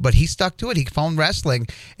 but he stuck to it. He found wrestling,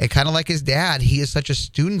 and kind of like his dad, he is such a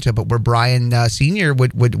student of it. Where Brian Senior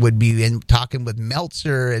would be in talking with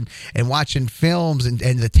Meltzer and watching films and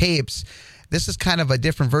the tapes. This is kind of a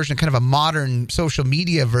different version, kind of a modern social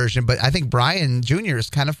media version, but I think Brian Jr. is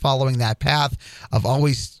kind of following that path of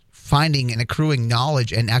always finding and accruing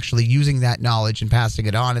knowledge and actually using that knowledge and passing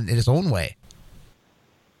it on in his own way.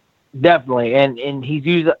 Definitely, and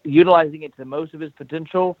he's utilizing it to most of his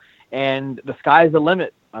potential, and the sky's the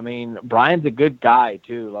limit. I mean, Brian's a good guy,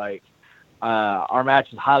 too. Like, our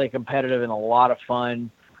match is highly competitive and a lot of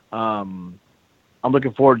fun. I'm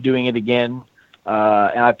looking forward to doing it again.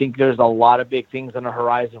 And I think there's a lot of big things on the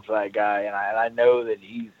horizon for that guy. And I know that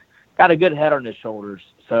he's got a good head on his shoulders.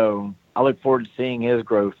 So I look forward to seeing his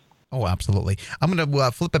growth. Oh, absolutely. I'm going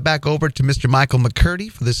to flip it back over to Mr. Michael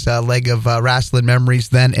McCurdy for this leg of Rasslin Memories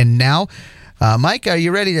Then and Now. Mike, are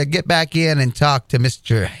you ready to get back in and talk to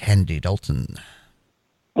Mr. Andy Dalton?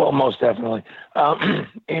 Well, most definitely.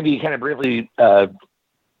 Andy, kind of briefly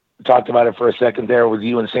talked about it for a second there with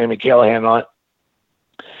you and Sammy Callahan on it.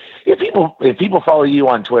 If people follow you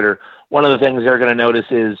on Twitter, one of the things they're going to notice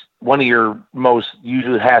is one of your most used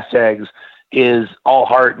hashtags is all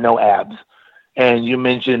heart, no abs. And you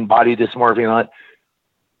mentioned body dysmorphia and all that.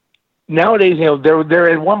 Nowadays, you know, there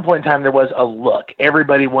at one point in time, there was a look.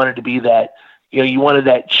 Everybody wanted to be that, you know, you wanted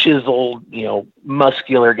that chiseled, you know,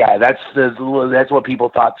 muscular guy. That's what people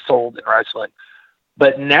thought sold in wrestling.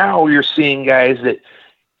 But now you're seeing guys that,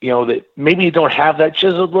 you know, that maybe don't have that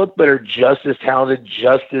chiseled look, but are just as talented,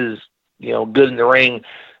 just as, you know, good in the ring,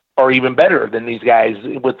 or even better than these guys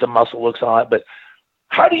with the muscle looks on it. But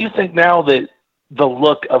how do you think now that the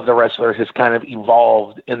look of the wrestler has kind of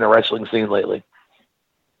evolved in the wrestling scene lately?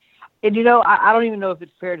 And, you know, I don't even know if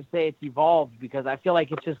it's fair to say it's evolved, because I feel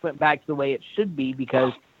like it just went back to the way it should be.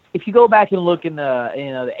 Because if you go back and look in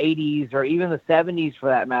the 80s or even the 70s for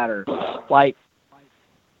that matter, like,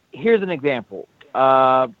 here's an example.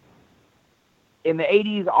 In the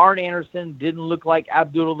 80s, Arn Anderson didn't look like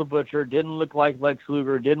Abdullah the Butcher, didn't look like Lex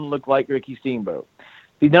Luger, didn't look like Ricky Steamboat.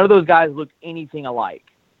 See, none of those guys looked anything alike.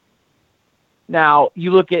 Now,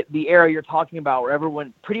 you look at the era you're talking about where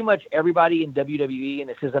pretty much everybody in WWE, and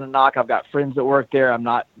this isn't a knock, I've got friends that work there, I'm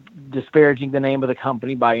not disparaging the name of the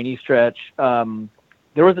company by any stretch.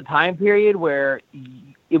 There was a time period where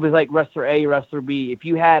it was like wrestler A, wrestler B. If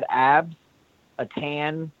you had abs, a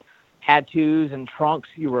tan, tattoos, and trunks,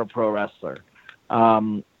 you were a pro wrestler.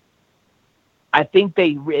 I think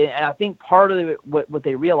part of it, what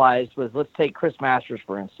they realized was, let's take Chris Masters,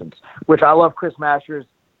 for instance, which I love Chris Masters,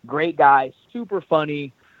 great guy, super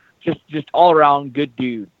funny, just all around good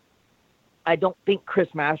dude. I don't think Chris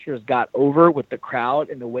Masters got over with the crowd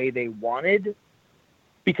in the way they wanted,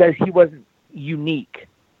 because he wasn't unique.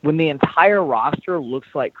 When the entire roster looks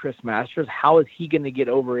like Chris Masters, how is he going to get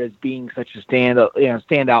over as being such a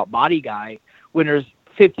standout body guy when there's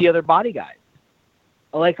 50 other body guys?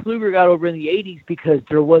 Lex Luger got over in the 80s because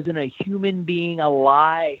there wasn't a human being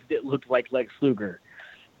alive that looked like Lex Luger.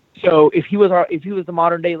 So if he was the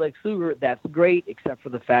modern day Lex Luger, that's great, except for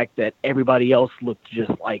the fact that everybody else looked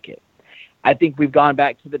just like it. I think we've gone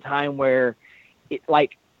back to the time where it,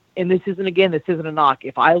 like, and this isn't a knock.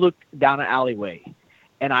 If I looked down an alleyway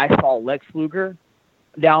and I saw Lex Luger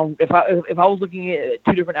down, if I was looking at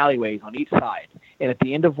two different alleyways on each side, and at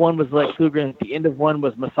the end of one was Lex Luger and at the end of one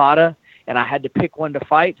was Masada, and I had to pick one to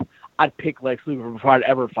fight, I'd pick Lex Luger before I'd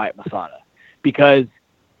ever fight Masada, because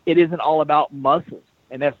it isn't all about muscles.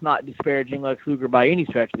 And that's not disparaging Lex Luger by any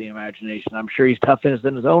stretch of the imagination. I'm sure he's tough in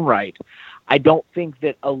his own right. I don't think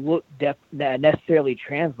that a look necessarily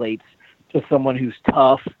translates to someone who's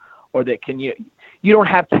tough, or that can, you don't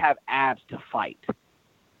have to have abs to fight.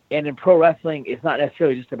 And in pro wrestling, it's not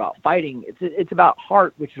necessarily just about fighting. It's about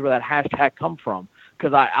heart, which is where that hashtag comes from.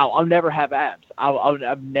 Because I'll never have abs. I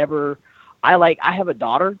have a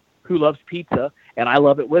daughter who loves pizza, and I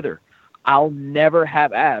love it with her. I'll never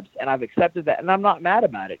have abs, and I've accepted that, and I'm not mad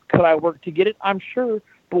about it. Could I work to get it? I'm sure,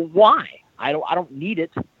 but why? I don't need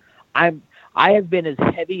it. I have been as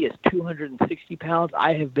heavy as 260 pounds.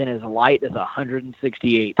 I have been as light as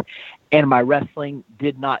 168. And my wrestling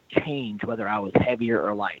did not change whether I was heavier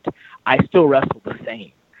or light. I still wrestle the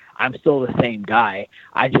same. I'm still the same guy.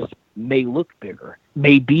 I just may look bigger,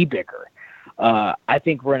 may be bigger. I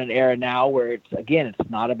think we're in an era now where it's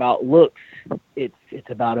not about looks. It's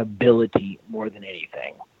about ability more than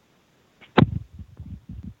anything.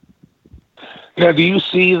 Now, do you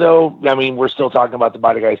see, though, I mean, we're still talking about the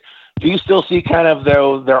body guys. Do you still see kind of,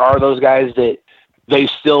 though, there are those guys that they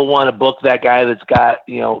still want to book that guy that's got,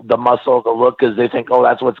 the muscle, the look, because they think, oh,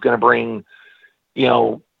 that's what's going to bring,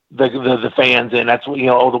 the fans in. That's what,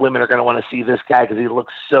 the women are going to want to see this guy because he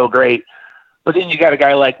looks so great. But then you got a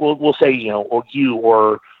guy like, we'll say, in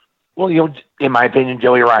my opinion,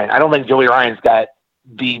 Joey Ryan. I don't think Joey Ryan's got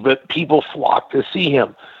but people flock to see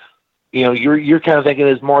him. You're kind of thinking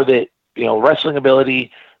it's more that, wrestling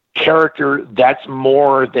ability, character, that's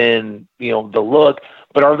more than, the look.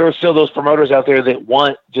 But are there still those promoters out there that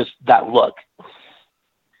want just that look?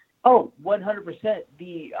 Oh, 100%.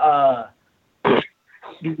 The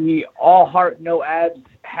all heart, no abs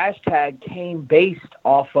hashtag came based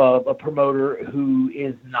off of a promoter who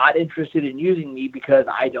is not interested in using me because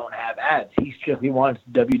I don't have abs. He wants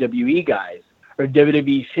WWE guys or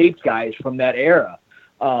WWE shaped guys from that era.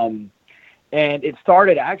 And it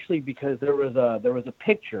started actually because there was a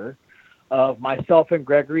picture of myself and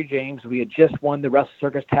Gregory James. We had just won the Wrestle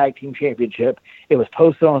Circus Tag Team Championship. It was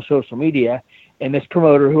posted on social media. And this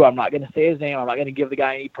promoter, who I'm not going to say his name, I'm not going to give the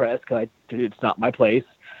guy any press because it's not my place.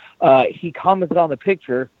 He commented on the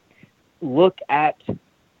picture, look at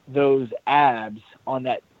those abs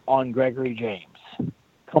on Gregory James.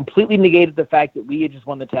 Completely negated the fact that we had just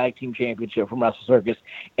won the tag team championship from Wrestle Circus,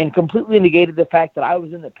 and completely negated the fact that I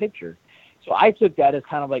was in the picture. So I took that as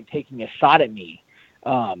kind of like taking a shot at me.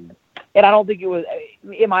 And I don't think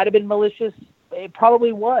it might have been malicious. It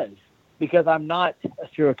probably was, because I'm not a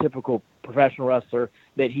stereotypical professional wrestler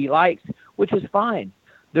that he likes, which is fine.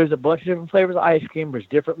 There's a bunch of different flavors of ice cream. There's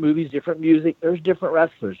different movies, different music. There's different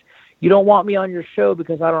wrestlers. You don't want me on your show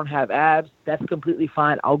because I don't have abs. That's completely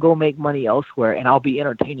fine. I'll go make money elsewhere, and I'll be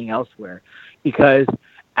entertaining elsewhere, because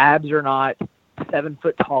abs or not, 7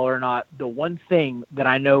 foot tall or not, the one thing that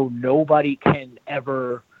I know nobody can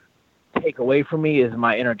ever take away from me is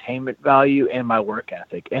my entertainment value and my work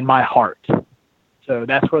ethic and my heart. So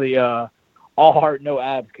that's where the all heart, no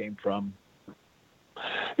abs came from.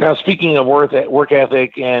 Now, speaking of work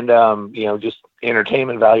ethic and, just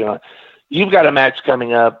entertainment value, you've got a match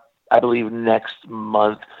coming up, I believe, next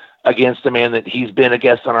month against a man that he's been a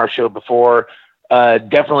guest on our show before,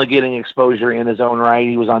 definitely getting exposure in his own right.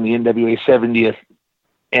 He was on the NWA 70th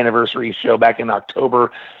anniversary show back in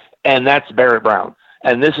October, and that's Barrett Brown.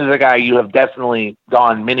 And this is a guy you have definitely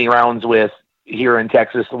gone many rounds with here in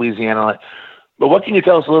Texas, Louisiana. But what can you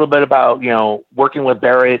tell us a little bit about, working with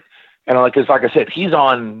Barrett? And because, like I said, he's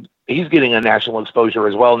getting a national exposure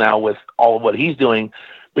as well now with all of what he's doing.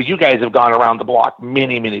 But you guys have gone around the block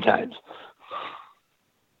many, many times.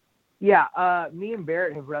 Yeah, me and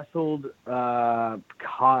Barrett have wrestled. I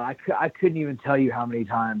couldn't even tell you how many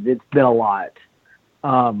times. It's been a lot.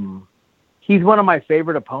 He's one of my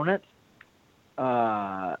favorite opponents.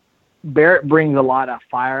 Barrett brings a lot of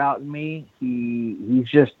fire out in me.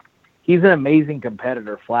 He's an amazing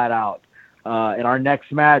competitor, flat out. And our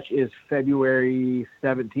next match is February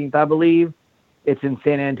 17th, I believe. It's in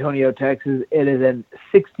San Antonio, Texas. It is a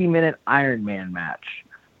 60-minute Ironman match.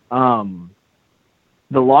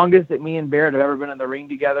 The longest that me and Barrett have ever been in the ring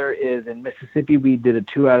together is in Mississippi. We did a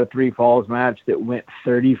 2 out of 3 falls match that went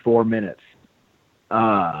 34 minutes.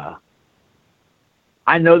 I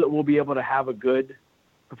know that we'll be able to have a good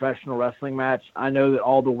professional wrestling match. I know that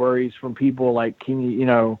all the worries from people like,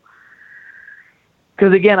 because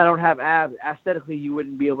again, I don't have abs. Aesthetically, you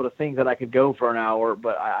wouldn't be able to think that I could go for an hour,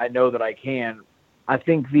 but I know that I can. I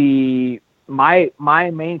think my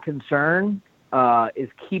main concern is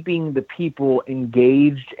keeping the people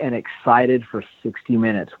engaged and excited for 60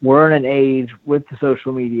 minutes. We're in an age with the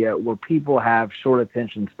social media where people have short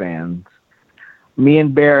attention spans. Me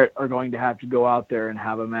and Barrett are going to have to go out there and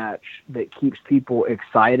have a match that keeps people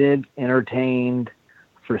excited, entertained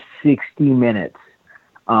for 60 minutes.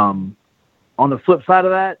 On the flip side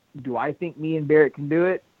of that, do I think me and Barrett can do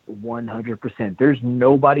it? 100%. There's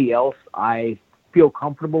nobody else I feel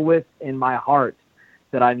comfortable with in my heart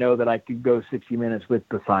that I know that I could go 60 minutes with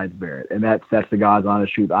besides Barrett. And that's the God's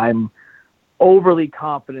honest truth. I'm overly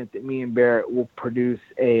confident that me and Barrett will produce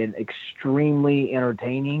an extremely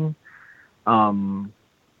entertaining,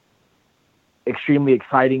 extremely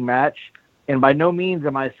exciting match. And by no means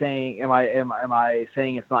am I saying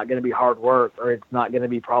it's not going to be hard work, or it's not going to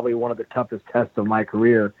be probably one of the toughest tests of my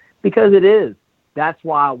career, because it is. That's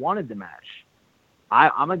why I wanted the match.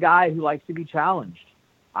 I'm a guy who likes to be challenged.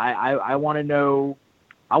 I want to know.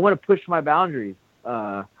 I want to push my boundaries.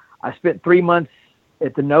 I spent 3 months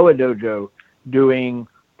at the Noah dojo doing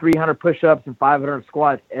 300 push-ups and 500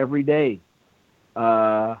 squats every day,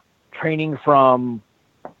 training from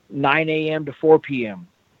 9 a.m. to 4 p.m.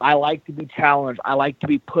 I like to be challenged. I like to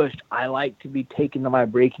be pushed. I like to be taken to my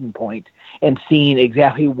breaking point and seeing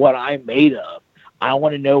exactly what I'm made of. I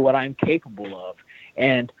want to know what I'm capable of.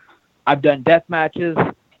 And I've done death matches.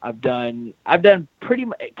 I've done pretty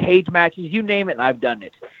much cage matches, you name it, and I've done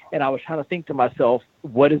it. And I was trying to think to myself,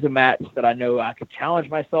 what is a match that I know I could challenge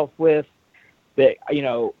myself with, that,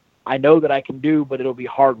 I know that I can do, but it'll be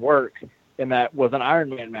hard work. And that was an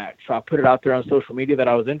Ironman match. So I put it out there on social media that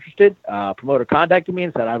I was interested. Promoter contacted me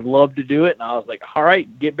and said, I'd love to do it. And I was like, all right,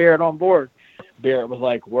 get Barrett on board. Barrett was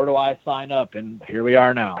like, where do I sign up? And here we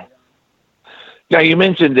are now. Now, you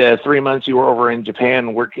mentioned 3 months you were over in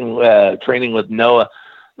Japan working, training with Noah.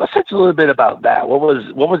 Let's talk a little bit about that. What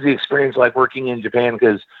was the experience like working in Japan?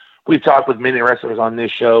 Because we've talked with many wrestlers on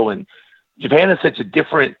this show, and Japan is such a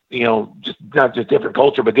different, just not just different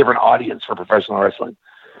culture, but different audience for professional wrestling.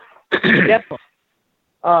 Definitely.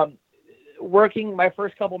 Working my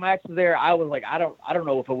first couple matches there, I was like, I don't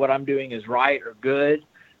know if what I'm doing is right or good,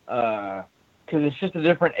 because it's just a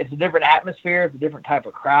different atmosphere, it's a different type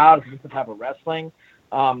of crowd, it's a different type of wrestling.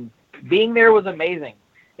 Being there was amazing.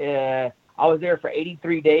 I was there for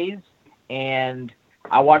 83 days, and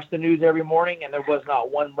I watched the news every morning, and there was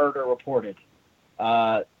not one murder reported.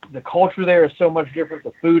 The culture there is so much different.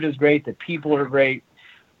 The food is great. The people are great.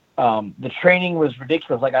 The training was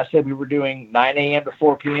ridiculous. Like I said, we were doing 9 a.m. to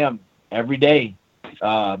 4 p.m. every day.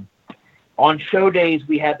 On show days,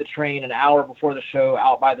 we had to train an hour before the show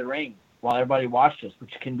out by the ring while everybody watched us,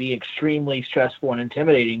 which can be extremely stressful and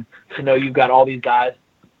intimidating to know you've got all these guys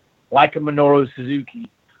like a Minoru Suzuki,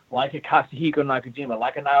 like a Katsuhiko Nakajima,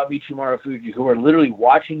 like a Naomichi Marufuji, who are literally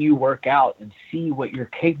watching you work out and see what you're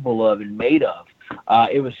capable of and made of.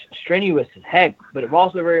 It was strenuous as heck, but it was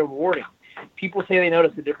also very rewarding. People say they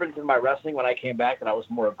noticed the difference in my wrestling when I came back, that I was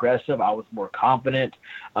more aggressive, I was more confident,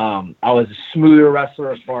 I was a smoother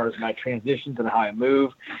wrestler as far as my transitions and how I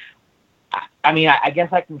move. I mean, I guess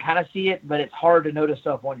I can kind of see it, but it's hard to notice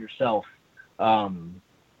stuff on yourself.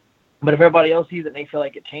 But if everybody else sees it and they feel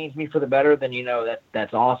like it changed me for the better, then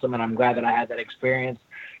that's awesome, and I'm glad that I had that experience.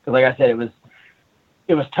 Because like I said,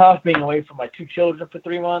 it was tough being away from my 2 children for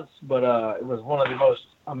 3 months, but it was one of the most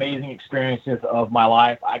amazing experiences of my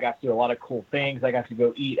life. I got to do a lot of cool things. I got to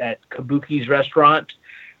go eat at Kabuki's restaurant.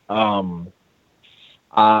 I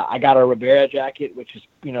got a Rivera jacket, which is,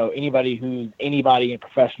 anybody in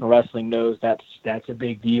professional wrestling knows that's a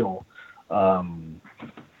big deal. So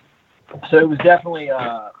it was definitely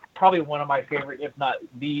probably one of my favorite, if not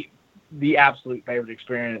the absolute favorite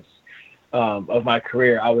experience of my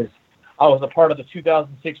career. I was a part of the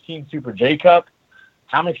 2016 Super J Cup.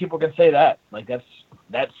 How many people can say that? Like,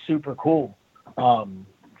 that's super cool. I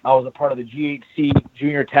was a part of the GHC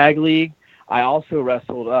Junior Tag League. I also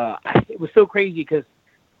wrestled. It was so crazy because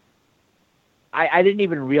I didn't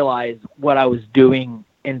even realize what I was doing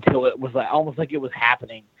until it was almost like it was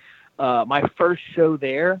happening. My first show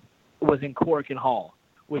there was in Korakuen Hall,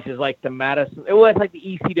 which is like the Madison. It was like the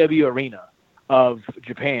ECW arena of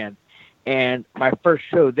Japan. And my first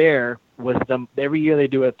show there was every year they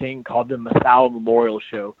do a thing called the Misawa Memorial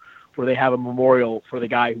Show, where they have a memorial for the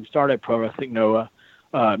guy who started Pro Wrestling Noah,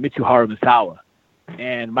 Mitsuharu Misawa.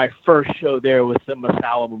 And my first show there was the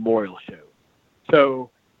Misawa Memorial Show.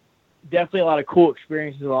 So definitely a lot of cool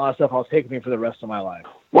experiences, a lot of stuff I'll take with me for the rest of my life.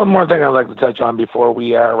 One more thing I'd like to touch on before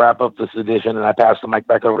we wrap up this edition, and I pass the mic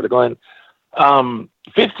back over to Glenn.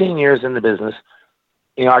 15 years in the business.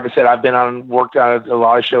 Like I said, I've worked on a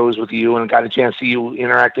lot of shows with you and got a chance to see you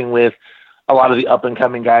interacting with a lot of the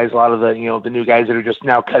up-and-coming guys, a lot of the new guys that are just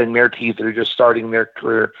now cutting their teeth, that are just starting their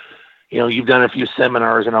career. You've done a few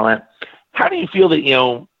seminars and all that. How do you feel that,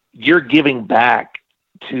 you're giving back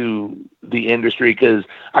to the industry? Because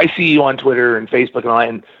I see you on Twitter and Facebook and all that,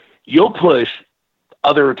 and you'll push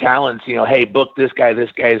other talents, hey, book this guy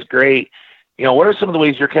is great. What are some of the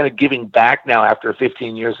ways you're kind of giving back now after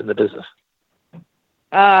 15 years in the business?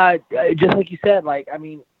 Just like you said,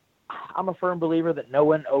 I'm a firm believer that no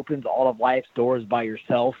one opens all of life's doors by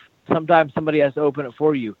yourself. Sometimes somebody has to open it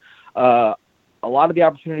for you. A lot of the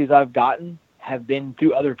opportunities I've gotten have been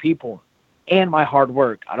through other people and my hard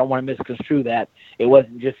work. I don't want to misconstrue that. It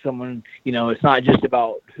wasn't just someone, it's not just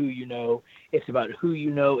about who you know. It's about who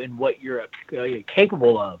you know and what you're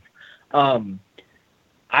capable of.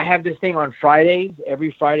 I have this thing on Fridays.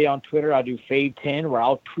 Every Friday on Twitter, I do Fave 10, where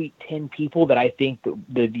I'll tweet 10 people that I think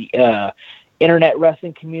the internet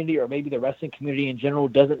wrestling community, or maybe the wrestling community in general,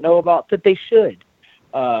 doesn't know about that they should.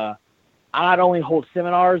 I not only hold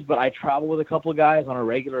seminars, but I travel with a couple of guys on a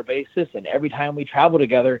regular basis, and every time we travel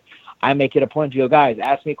together, I make it a point to go, guys,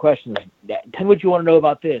 ask me questions. Tell me what you want to know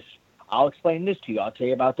about this. I'll explain this to you. I'll tell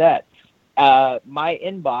you about that. My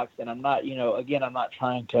inbox, and I'm not, again, I'm not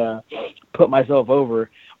trying to put myself over.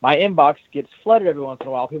 My inbox gets flooded every once in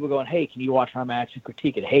a while. People going, hey, can you watch my match and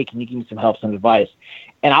critique it? Hey, can you give me some help, some advice?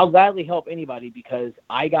 And I'll gladly help anybody because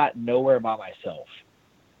I got nowhere by myself.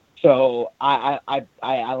 So I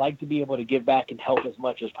like to be able to give back and help as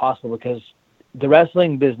much as possible, because the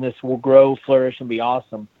wrestling business will grow, flourish, and be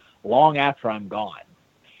awesome long after I'm gone.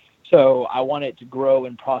 So I want it to grow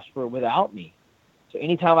and prosper without me. So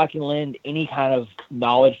anytime I can lend any kind of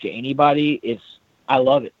knowledge to anybody, I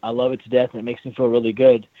love it. I love it to death, and it makes me feel really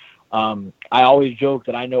good. I always joke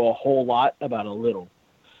that I know a whole lot about a little,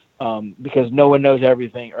 because no one knows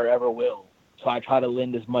everything or ever will. So I try to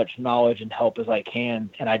lend as much knowledge and help as I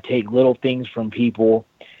can, and I take little things from people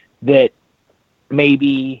that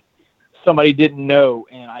maybe somebody didn't know.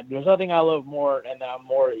 And there's nothing I love more and that I'm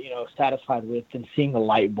more, satisfied with than seeing the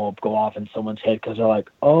light bulb go off in someone's head, because they're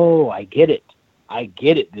like, oh, I get it.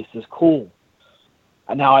 This is cool.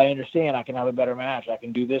 And now I understand I can have a better match. I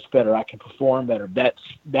can do this better. I can perform better.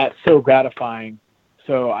 That's so gratifying.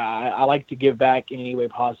 So I like to give back in any way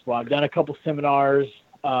possible. I've done a couple seminars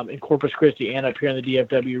in Corpus Christi and up here in the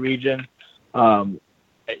DFW region.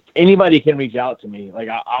 Anybody can reach out to me. Like,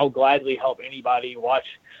 I'll gladly help anybody watch.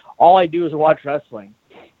 All I do is watch wrestling.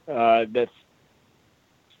 I'm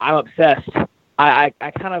obsessed. I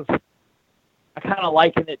kind of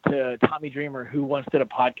liken it to Tommy Dreamer, who once did a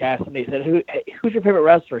podcast, and they said, who's your favorite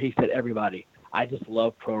wrestler? He said, everybody. I just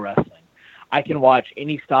love pro wrestling. I can watch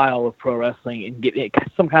any style of pro wrestling and get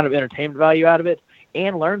some kind of entertainment value out of it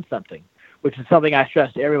and learn something, which is something I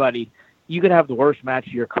stress to everybody. You can have the worst match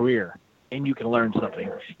of your career, and you can learn something.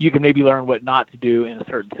 You can maybe learn what not to do in a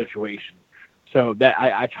certain situation. So that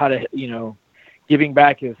I try to, giving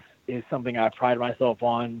back is something I pride myself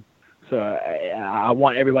on. So I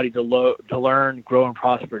want everybody to learn, grow, and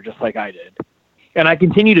prosper just like I did. And I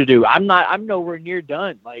continue to do. I'm nowhere near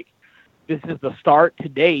done. Like, this is the start.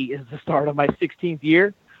 Today is the start of my 16th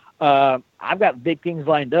year. I've got big things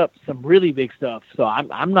lined up, some really big stuff. So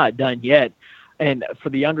I'm not done yet. And for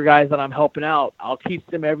the younger guys that I'm helping out, I'll teach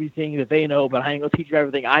them everything that they know, but I ain't going to teach them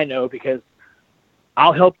everything I know, because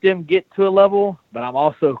I'll help them get to a level, but I'm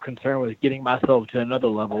also concerned with getting myself to another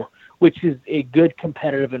level, which is a good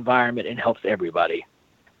competitive environment and helps everybody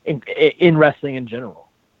in wrestling in general.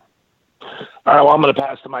 All right, well, I'm going to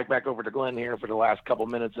pass the mic back over to Glenn here for the last couple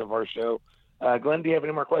minutes of our show. Glenn, do you have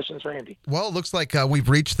any more questions for Andy? Well, it looks like we've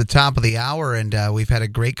reached the top of the hour, and we've had a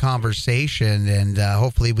great conversation, and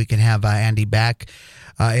hopefully we can have Andy back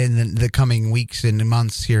in the coming weeks and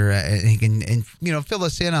months here, and he can fill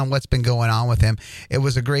us in on what's been going on with him. It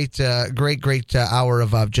was a great hour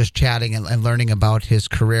of just chatting and learning about his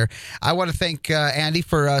career. I want to thank Andy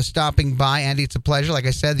for stopping by. Andy, it's a pleasure. Like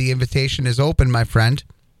I said, the invitation is open, my friend.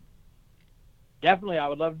 Definitely, I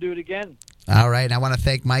would love to do it again. All right, and I want to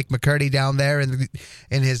thank Mike McCurdy down there in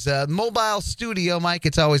his mobile studio. Mike,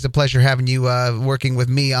 it's always a pleasure having you working with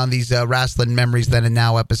me on these Rasslin Memories Then and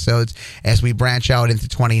Now episodes as we branch out into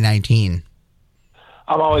 2019.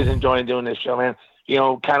 I'm always enjoying doing this show, man.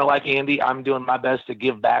 Kind of like Andy, I'm doing my best to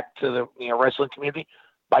give back to the wrestling community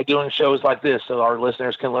by doing shows like this, so our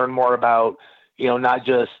listeners can learn more about not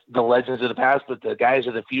just the legends of the past, but the guys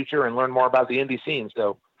of the future, and learn more about the indie scene.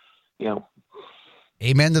 So,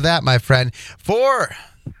 Amen to that, my friend. For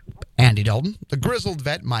Andy Dalton, the Grizzled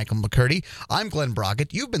Vet Mike McCurdy, I'm Glen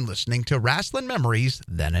Braget. You've been listening to Rasslin Memories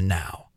Then and Now.